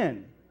and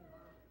in.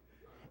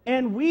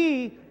 And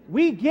we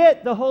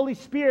get the Holy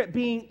Spirit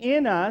being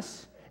in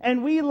us,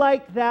 and we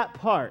like that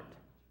part.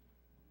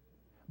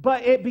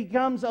 But it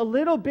becomes a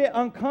little bit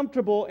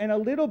uncomfortable and a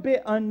little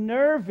bit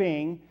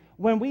unnerving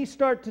when we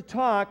start to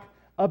talk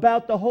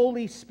about the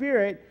Holy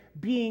Spirit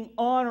being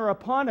on or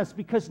upon us,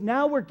 because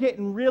now we're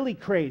getting really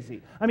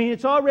crazy. I mean,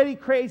 it's already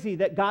crazy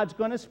that God's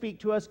going to speak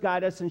to us,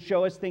 guide us, and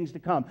show us things to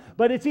come.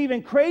 But it's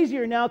even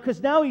crazier now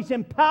because now he's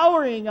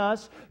empowering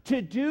us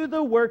to do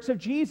the works of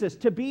Jesus,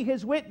 to be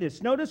his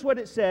witness. Notice what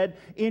it said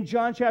in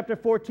John chapter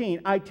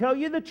 14. I tell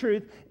you the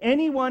truth,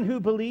 anyone who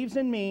believes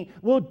in me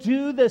will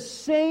do the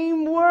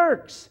same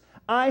works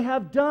I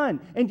have done,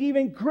 and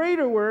even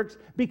greater works,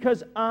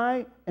 because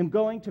I am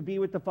going to be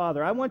with the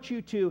Father. I want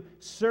you to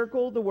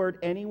circle the word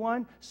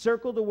anyone,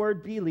 circle the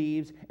word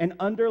believes, and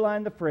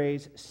underline the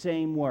phrase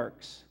same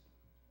works.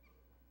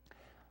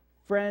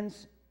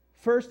 Friends,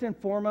 first and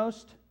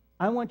foremost,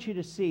 I want you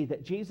to see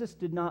that Jesus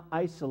did not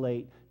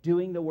isolate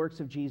doing the works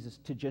of Jesus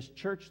to just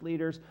church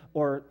leaders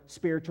or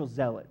spiritual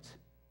zealots.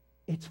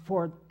 It's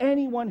for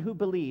anyone who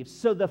believes.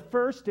 So the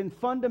first and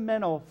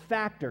fundamental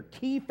factor,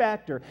 key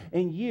factor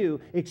in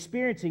you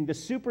experiencing the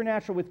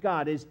supernatural with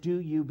God is, do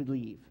you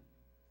believe?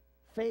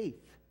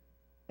 Faith.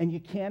 And you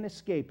can't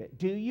escape it.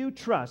 Do you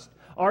trust?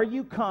 Are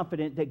you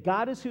confident that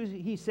God is who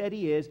He said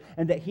He is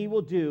and that He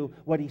will do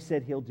what He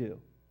said He'll do?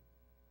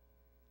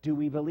 Do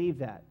we believe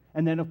that?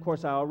 And then, of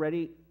course, I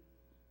already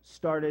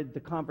started the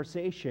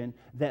conversation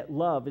that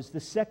love is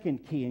the second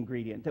key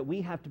ingredient, that we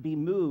have to be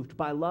moved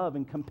by love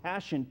and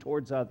compassion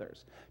towards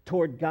others,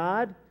 toward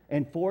God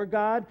and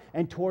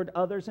toward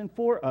others and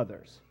for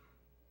others.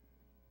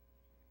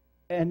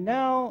 And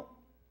now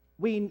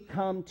we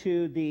come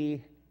to the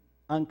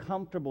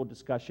uncomfortable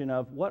discussion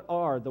of what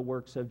are the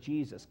works of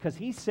Jesus. Because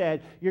He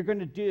said, you're going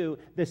to do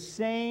the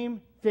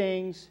same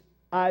things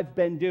I've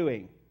been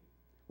doing.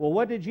 Well,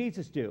 what did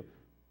Jesus do?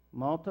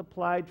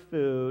 Multiplied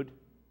food,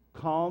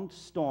 calmed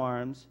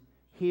storms,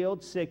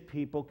 healed sick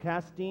people,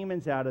 cast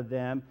demons out of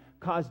them,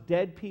 caused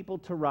dead people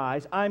to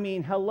rise. I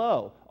mean,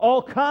 hello,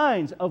 all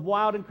kinds of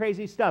wild and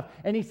crazy stuff.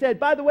 And He said,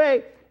 by the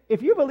way,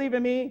 if you believe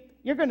in me,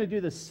 you're going to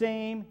do the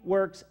same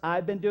works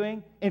I've been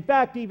doing. In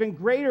fact, even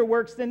greater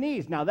works than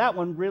these. Now, that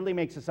one really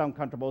makes us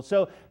uncomfortable.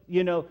 So,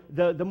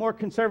 the more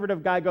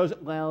conservative guy goes,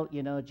 well,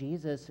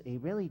 Jesus, He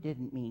really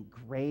didn't mean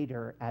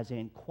greater as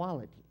in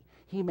quality.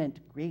 He meant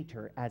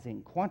greater as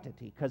in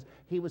quantity, because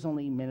He was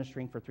only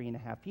ministering for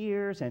 3.5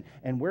 years,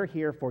 and we're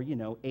here for,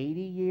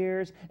 80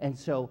 years. And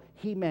so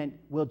He meant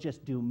we'll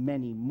just do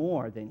many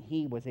more than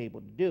He was able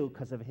to do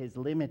because of His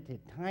limited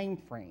time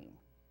frame.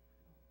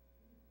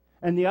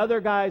 And the other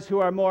guys who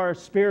are more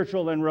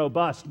spiritual and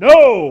robust,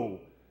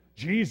 no!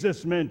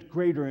 Jesus meant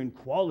greater in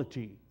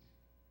quality.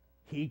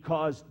 He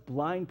caused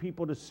blind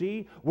people to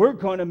see. We're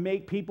going to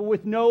make people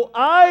with no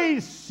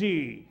eyes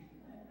see.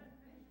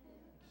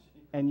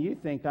 And you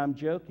think I'm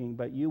joking,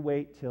 but you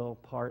wait till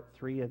part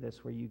 3 of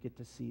this where you get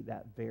to see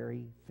that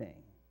very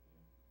thing.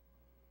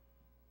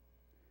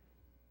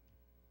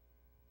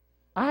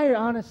 I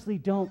honestly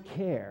don't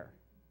care.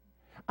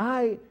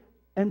 I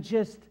am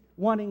just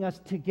wanting us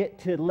to get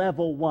to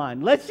level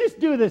 1. Let's just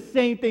do the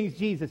same things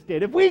Jesus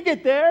did. If we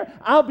get there,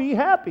 I'll be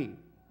happy.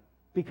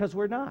 Because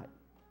we're not.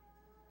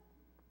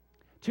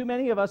 Too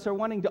many of us are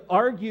wanting to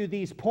argue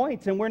these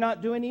points, and we're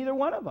not doing either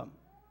one of them.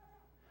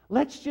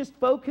 Let's just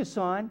focus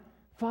on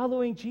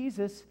following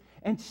Jesus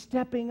and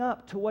stepping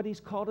up to what He's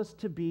called us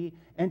to be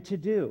and to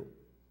do.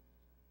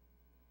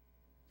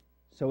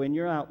 So in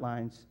your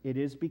outlines, it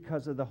is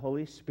because of the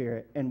Holy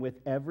Spirit, and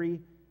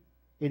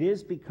it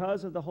is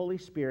because of the Holy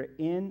Spirit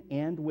in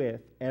and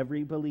with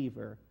every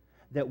believer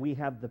that we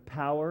have the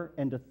power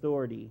and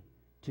authority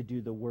to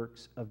do the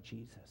works of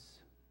Jesus.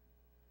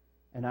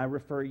 And I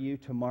refer you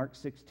to Mark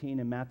 16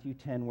 and Matthew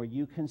 10, where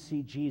you can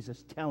see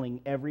Jesus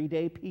telling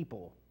everyday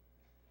people,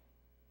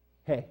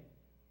 hey,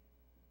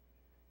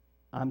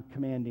 I'm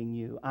commanding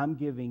you. I'm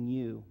giving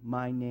you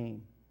my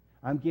name.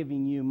 I'm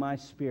giving you my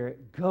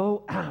Spirit.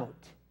 Go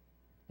out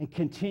and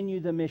continue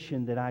the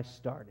mission that I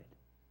started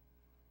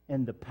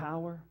in the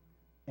power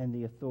and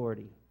the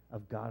authority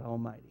of God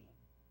Almighty.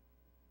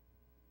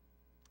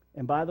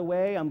 And by the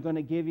way, I'm going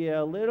to give you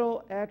a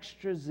little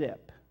extra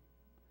zip,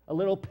 a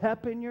little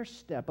pep in your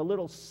step, a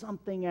little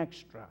something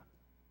extra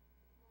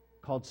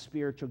called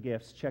spiritual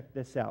gifts. Check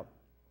this out.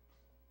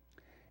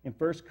 In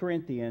 1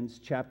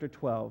 Corinthians chapter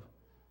 12,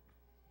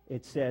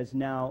 it says,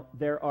 now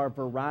there are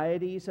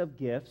varieties of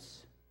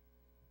gifts,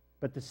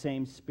 but the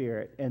same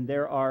Spirit. And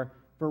there are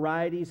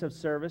varieties of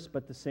service,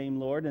 but the same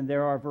Lord. And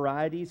there are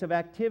varieties of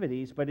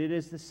activities, but it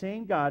is the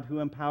same God who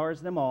empowers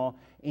them all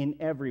in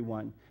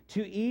everyone.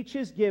 To each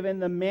is given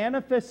the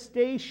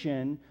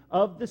manifestation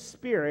of the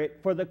Spirit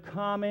for the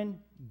common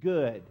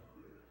good.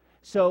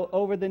 So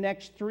over the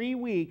next 3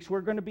 weeks,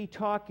 we're going to be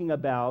talking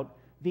about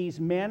these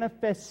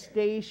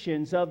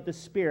manifestations of the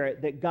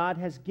Spirit that God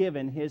has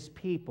given His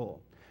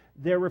people.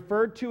 They're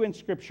referred to in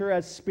Scripture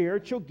as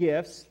spiritual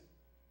gifts,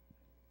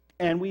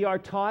 and we are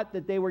taught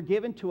that they were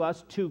given to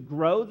us to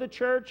grow the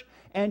church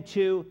and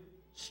to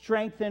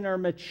strengthen or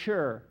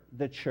mature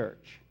the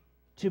church,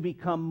 to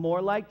become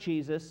more like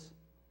Jesus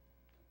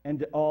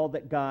and all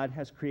that God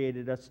has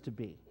created us to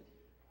be.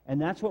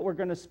 And that's what we're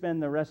going to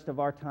spend the rest of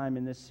our time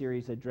in this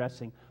series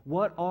addressing.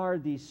 What are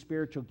these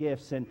spiritual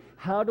gifts, and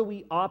how do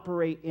we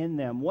operate in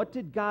them? What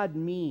did God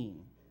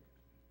mean?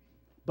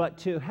 But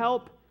to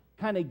help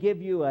kind of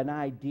give you an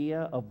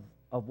idea of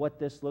what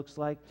this looks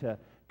like, to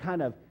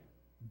kind of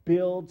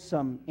build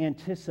some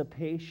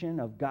anticipation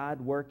of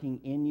God working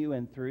in you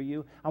and through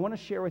you, I want to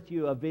share with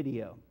you a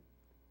video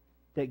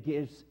that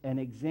gives an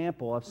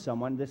example of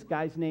someone. This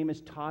guy's name is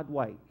Todd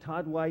White.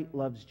 Todd White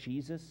loves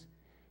Jesus.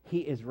 He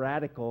is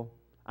radical.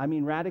 I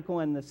mean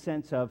radical in the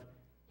sense of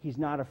he's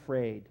not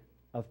afraid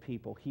of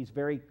people. He's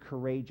very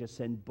courageous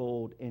and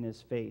bold in his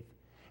faith.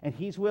 And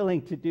he's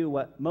willing to do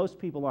what most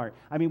people aren't.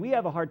 I mean, we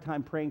have a hard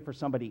time praying for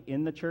somebody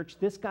in the church.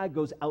 This guy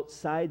goes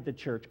outside the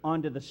church,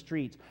 onto the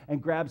streets,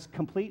 and grabs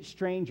complete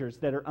strangers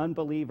that are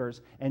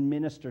unbelievers and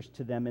ministers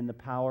to them in the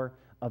power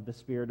of the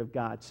Spirit of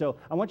God. So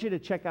I want you to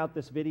check out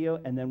this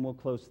video, and then we'll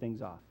close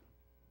things off.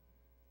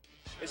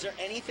 Is there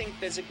anything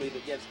physically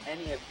that gives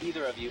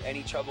either of you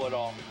any trouble at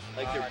all?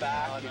 Like your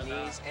back, your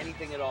knees,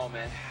 anything at all,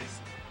 man?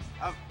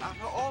 I've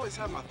always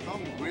had my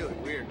thumb really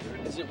weird,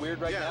 dude. Is it weird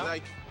right now?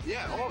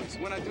 Yeah, always.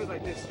 When I do it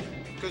like this.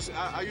 Because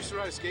I used to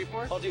ride a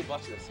skateboard. Oh, dude,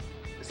 watch this.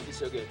 This will be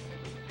so good.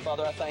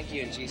 Father, I thank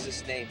you in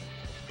Jesus' name.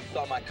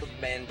 Thumb, I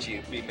command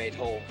you be made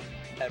whole.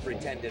 Every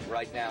tendon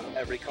right now,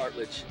 every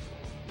cartilage.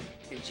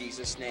 In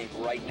Jesus' name,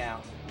 right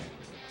now.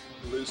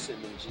 Loosen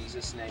in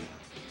Jesus' name.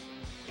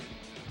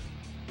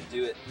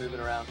 Do it. Move it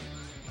around.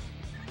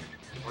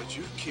 Are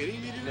you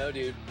kidding me, dude? No,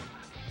 dude.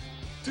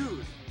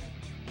 Dude.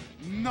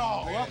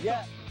 No.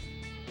 Yeah.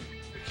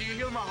 Can you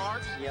heal my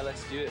heart? Yeah,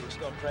 let's do it. We're just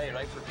going to pray,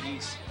 right, for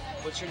peace.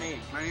 What's your name?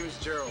 My name is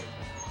Gerald.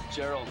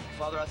 Gerald.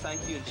 Father, I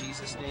thank you in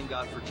Jesus' name,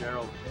 God, for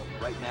Gerald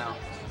right now.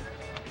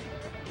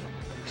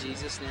 In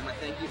Jesus' name, I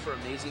thank you for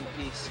amazing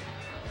peace.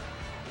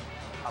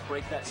 I'll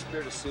break that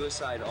spirit of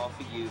suicide off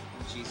of you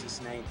in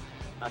Jesus' name.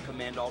 I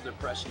command all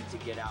depression to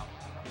get out.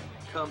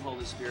 Come,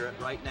 Holy Spirit,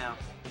 right now.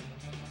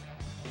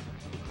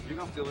 You're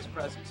gonna feel His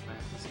presence, man.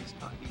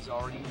 He's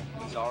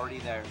already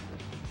there.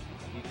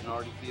 You can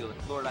already feel it.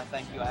 Lord, I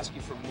thank you. I ask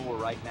you for more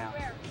right now.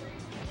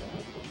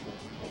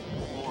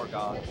 More,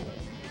 God.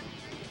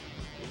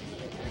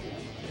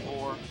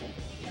 More.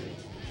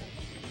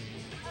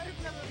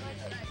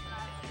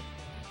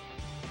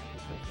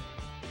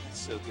 That's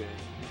so good.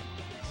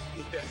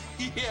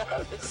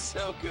 Yeah, that's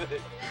so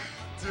good.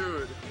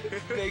 Dude.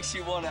 Makes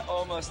you want to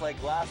almost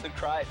like laugh and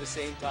cry at the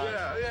same time.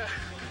 Yeah.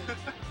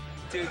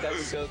 Dude,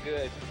 that's so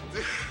good.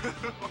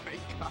 Oh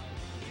my God.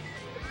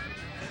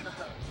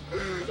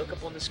 Look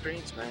up on the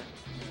screens, man.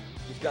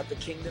 You've got the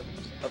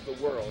kingdoms of the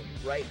world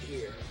right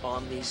here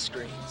on these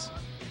screens.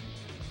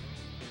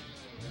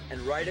 And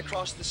right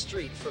across the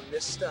street from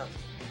this stuff,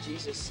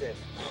 Jesus said,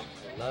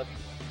 I love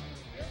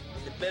you.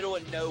 In the middle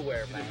of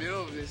nowhere, man. In the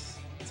middle of this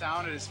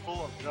town that is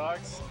full of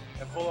drugs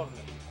and full of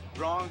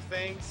wrong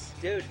things.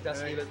 Dude, it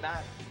doesn't even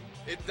matter.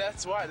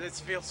 That's why this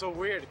feels so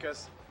weird,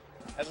 because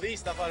at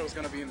least I thought it was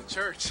gonna be in the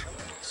church.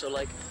 So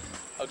like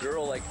a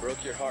girl like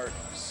broke your heart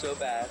so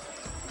bad.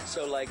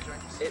 So like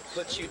it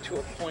puts you to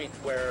a point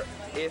where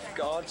if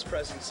God's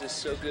presence is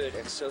so good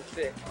and so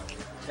thick,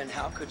 then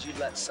how could you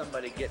let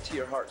somebody get to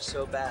your heart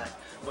so bad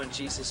when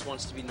Jesus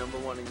wants to be number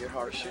one in your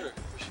heart? Sure.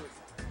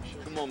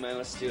 Come on, man,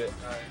 let's do it.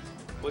 All right.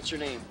 What's your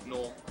name?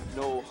 Noel.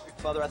 Noel.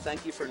 Father, I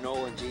thank you for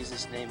Noel in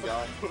Jesus' name,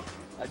 God.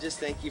 I just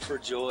thank you for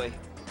joy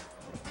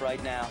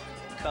right now.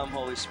 Come,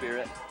 Holy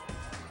Spirit.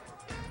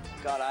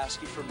 God, I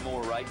ask you for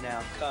more right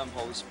now. Come,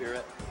 Holy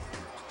Spirit.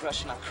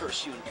 Depression, I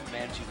curse you and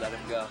command you, let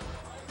him go.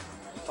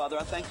 Father,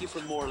 I thank you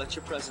for more. Let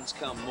your presence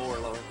come more,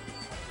 Lord.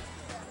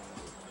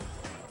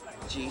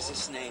 In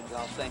Jesus' name,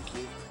 God, thank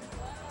you.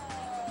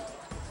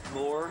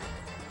 More.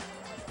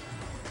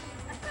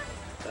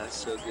 That's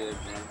so good,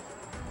 man.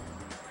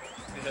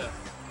 Yeah.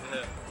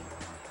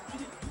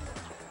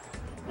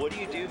 What do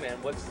you do, man?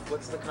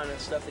 What's the kind of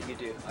stuff that you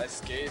do? I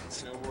skate,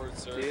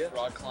 snowboard, Do you? surf,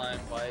 rock climb,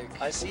 bike.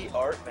 I see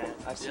art, man.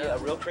 I see a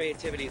real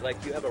creativity.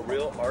 Like you have a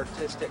real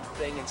artistic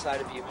thing inside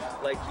of you.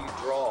 Like you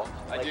draw.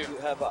 Like do. you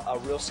have a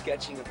real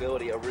sketching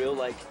ability.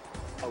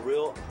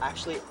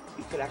 Actually,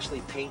 you could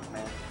actually paint,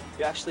 man.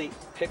 You actually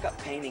pick up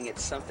painting.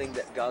 It's something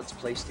that God's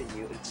placed in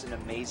you. It's an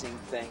amazing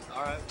thing.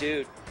 All right.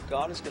 Dude,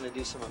 God is going to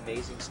do some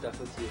amazing stuff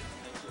with you.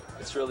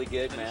 It's really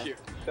good, man. Thank you.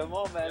 Come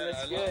on, man. Yeah,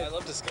 That's I good. I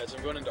love to sketch.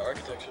 I'm going into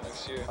architecture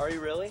next year. Are you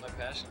really? My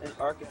passion. An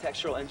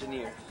architectural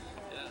engineer.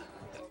 Yeah.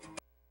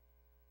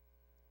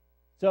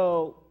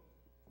 So,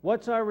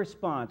 what's our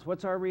response?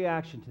 What's our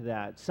reaction to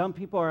that? Some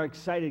people are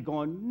excited,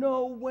 going,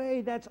 no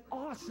way, that's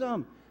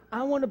awesome.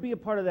 I want to be a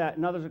part of that.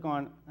 And others are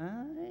going,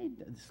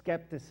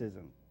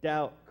 skepticism,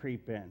 doubt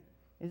creep in.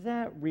 Is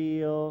that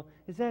real?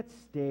 Is that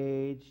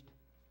staged?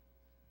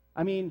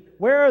 I mean,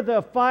 where are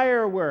the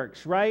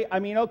fireworks, right? I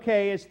mean,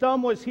 okay, his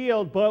thumb was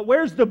healed, but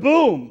where's the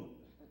boom?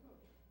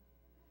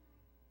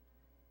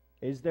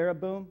 Is there a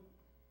boom?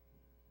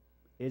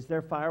 Is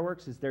there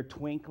fireworks? Is there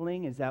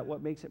twinkling? Is that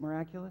what makes it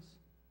miraculous?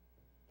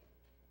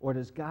 Or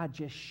does God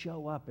just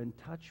show up and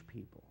touch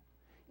people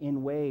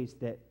in ways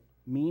that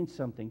mean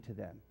something to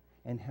them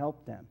and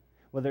help them,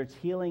 whether it's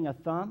healing a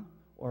thumb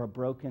or a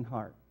broken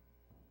heart?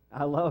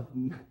 I love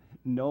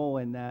Noel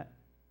in that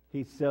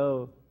he's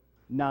so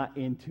not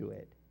into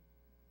it.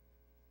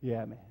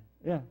 Yeah, man.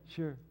 Yeah,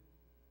 sure.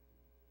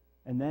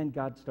 And then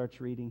God starts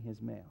reading his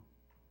mail.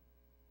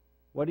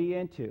 What are you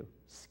into?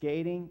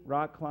 Skating,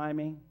 rock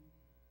climbing,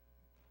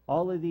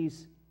 all of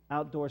these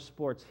outdoor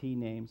sports he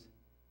names.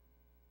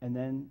 And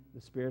then the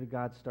Spirit of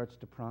God starts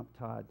to prompt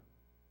Todd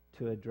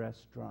to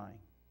address drawing.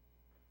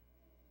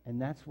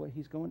 And that's what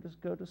he's going to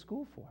go to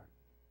school for.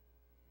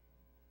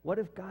 What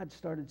if God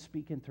started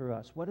speaking through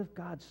us? What if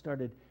God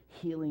started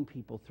healing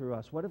people through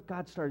us? What if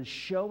God started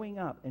showing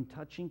up and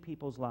touching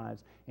people's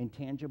lives in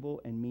tangible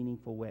and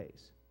meaningful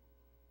ways?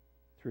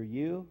 Through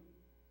you,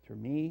 through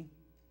me.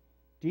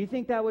 Do you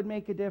think that would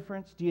make a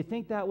difference? Do you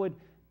think that would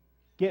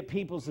get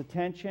people's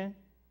attention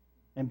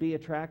and be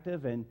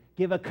attractive and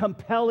give a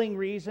compelling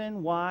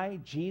reason why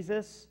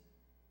Jesus,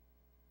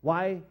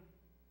 why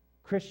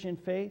Christian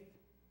faith?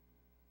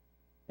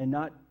 and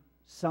not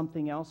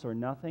something else or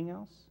nothing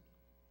else?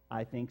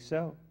 I think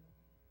so.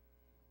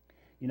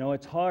 You know,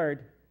 it's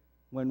hard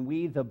when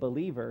we, the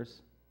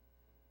believers,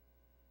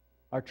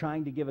 are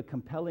trying to give a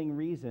compelling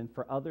reason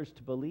for others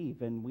to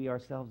believe and we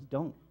ourselves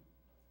don't.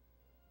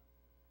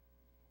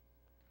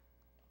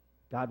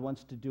 God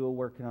wants to do a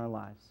work in our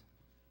lives.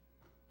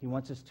 He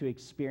wants us to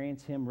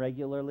experience Him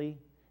regularly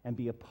and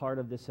be a part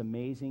of this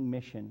amazing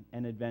mission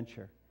and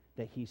adventure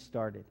that He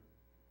started.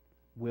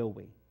 Will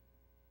we?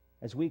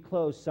 As we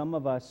close, some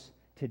of us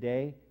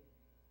today,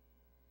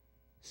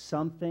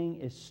 something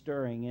is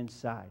stirring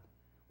inside.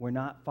 We're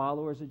not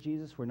followers of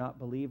Jesus, we're not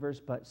believers,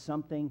 but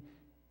something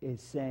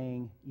is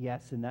saying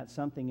yes, and that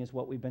something is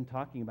what we've been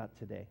talking about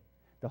today,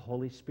 the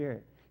Holy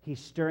Spirit. He's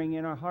stirring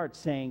in our hearts,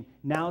 saying,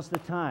 now's the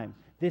time.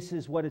 This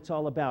is what it's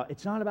all about.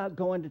 It's not about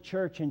going to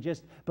church and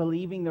just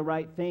believing the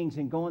right things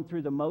and going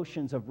through the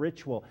motions of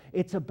ritual.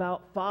 It's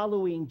about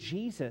following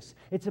Jesus.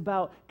 It's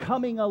about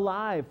coming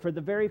alive for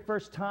the very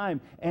first time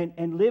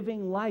and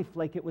living life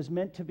like it was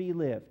meant to be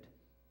lived.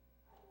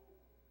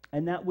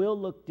 And that will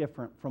look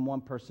different from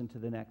one person to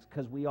the next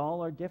because we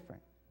all are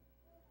different.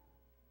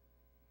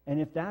 And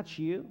if that's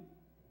you,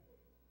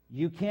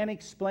 you can't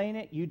explain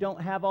it, you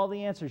don't have all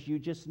the answers, you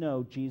just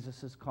know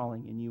Jesus is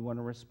calling and you want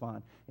to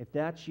respond. If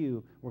that's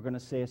you, we're going to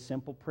say a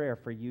simple prayer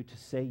for you to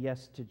say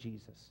yes to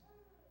Jesus.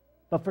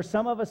 But for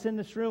some of us in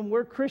this room,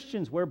 we're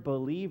Christians, we're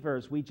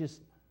believers, we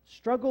just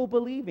struggle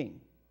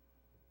believing.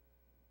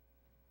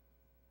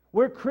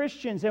 We're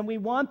Christians and we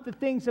want the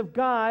things of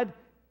God.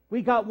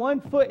 We got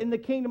one foot in the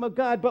kingdom of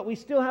God, but we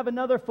still have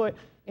another foot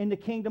in the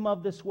kingdom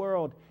of this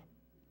world.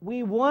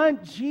 We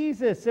want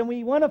Jesus and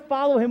we want to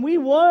follow Him. We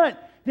want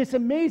this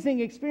amazing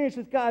experience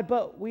with God,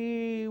 but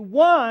we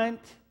want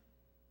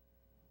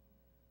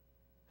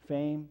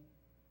fame,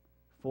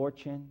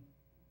 fortune,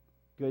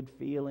 good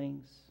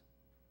feelings,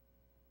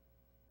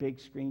 big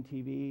screen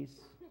TVs,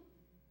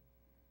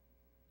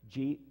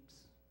 Jeeps,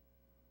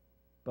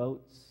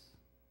 boats,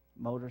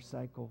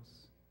 motorcycles.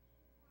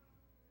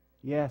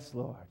 Yes,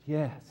 Lord,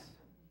 yes.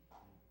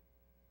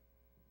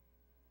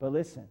 But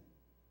listen,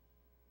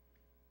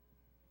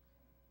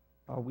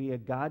 are we a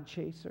God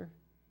chaser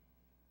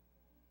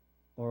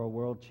or a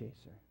world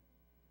chaser?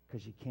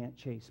 Because you can't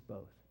chase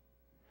both.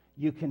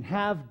 You can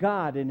have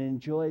God and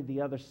enjoy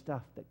the other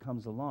stuff that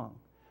comes along,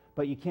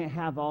 but you can't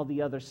have all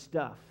the other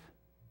stuff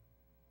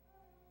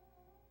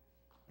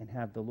and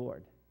have the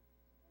Lord.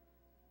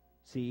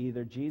 See,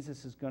 either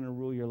Jesus is going to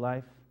rule your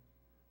life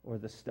or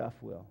the stuff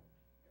will.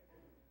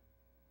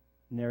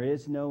 And there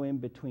is no in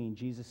between.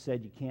 Jesus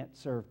said you can't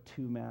serve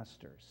two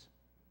masters.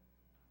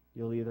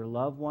 You'll either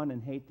love one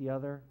and hate the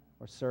other,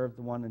 or serve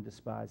the one and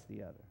despise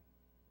the other.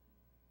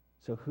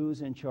 So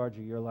who's in charge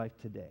of your life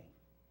today?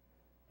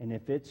 And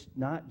if it's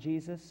not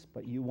Jesus,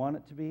 but you want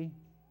it to be,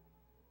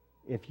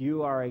 if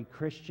you are a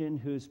Christian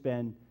who's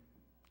been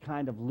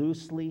kind of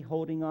loosely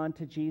holding on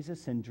to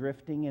Jesus and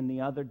drifting in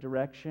the other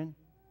direction,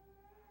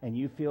 and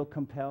you feel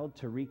compelled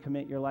to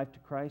recommit your life to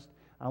Christ,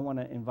 I want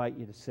to invite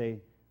you to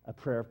say a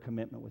prayer of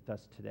commitment with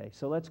us today.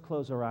 So let's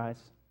close our eyes.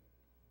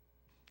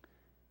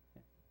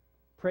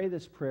 Pray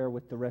this prayer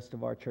with the rest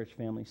of our church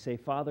family. Say,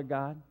 Father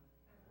God,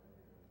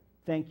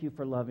 thank you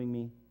for loving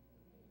me.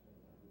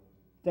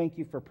 Thank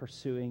you for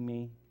pursuing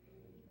me.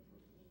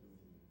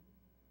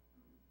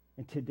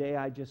 And today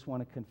I just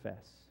want to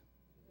confess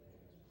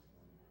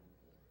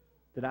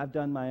that I've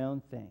done my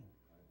own thing.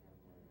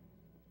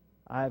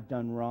 I've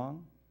done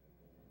wrong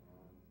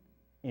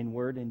in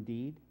word and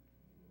deed.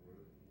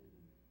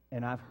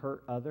 And I've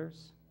hurt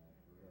others.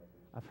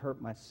 I've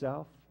hurt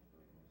myself.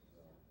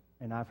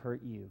 And I've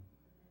hurt you.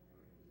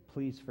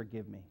 Please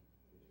forgive me.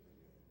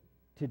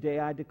 Today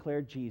I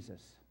declare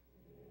Jesus,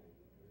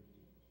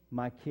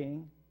 my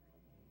King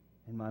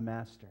and my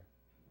Master,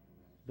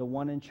 the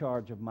one in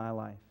charge of my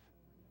life.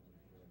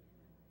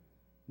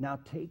 Now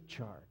take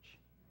charge.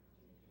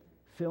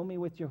 Fill me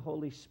with your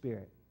Holy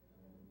Spirit.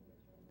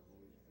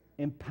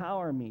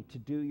 Empower me to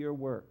do your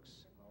works.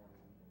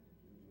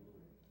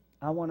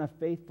 I want to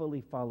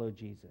faithfully follow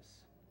Jesus.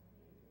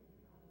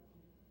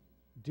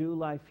 Do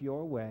life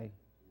your way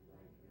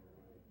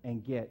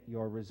and get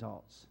your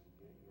results.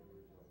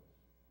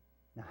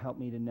 Now help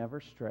me to never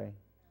stray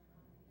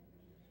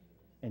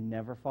and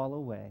never fall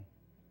away,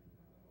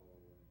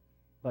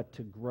 but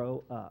to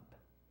grow up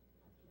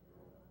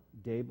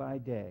day by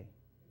day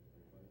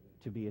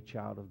to be a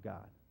child of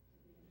God.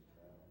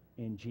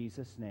 In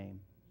Jesus' name,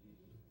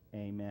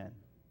 amen.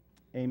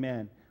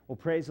 Amen. Well,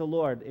 praise the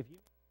Lord. If you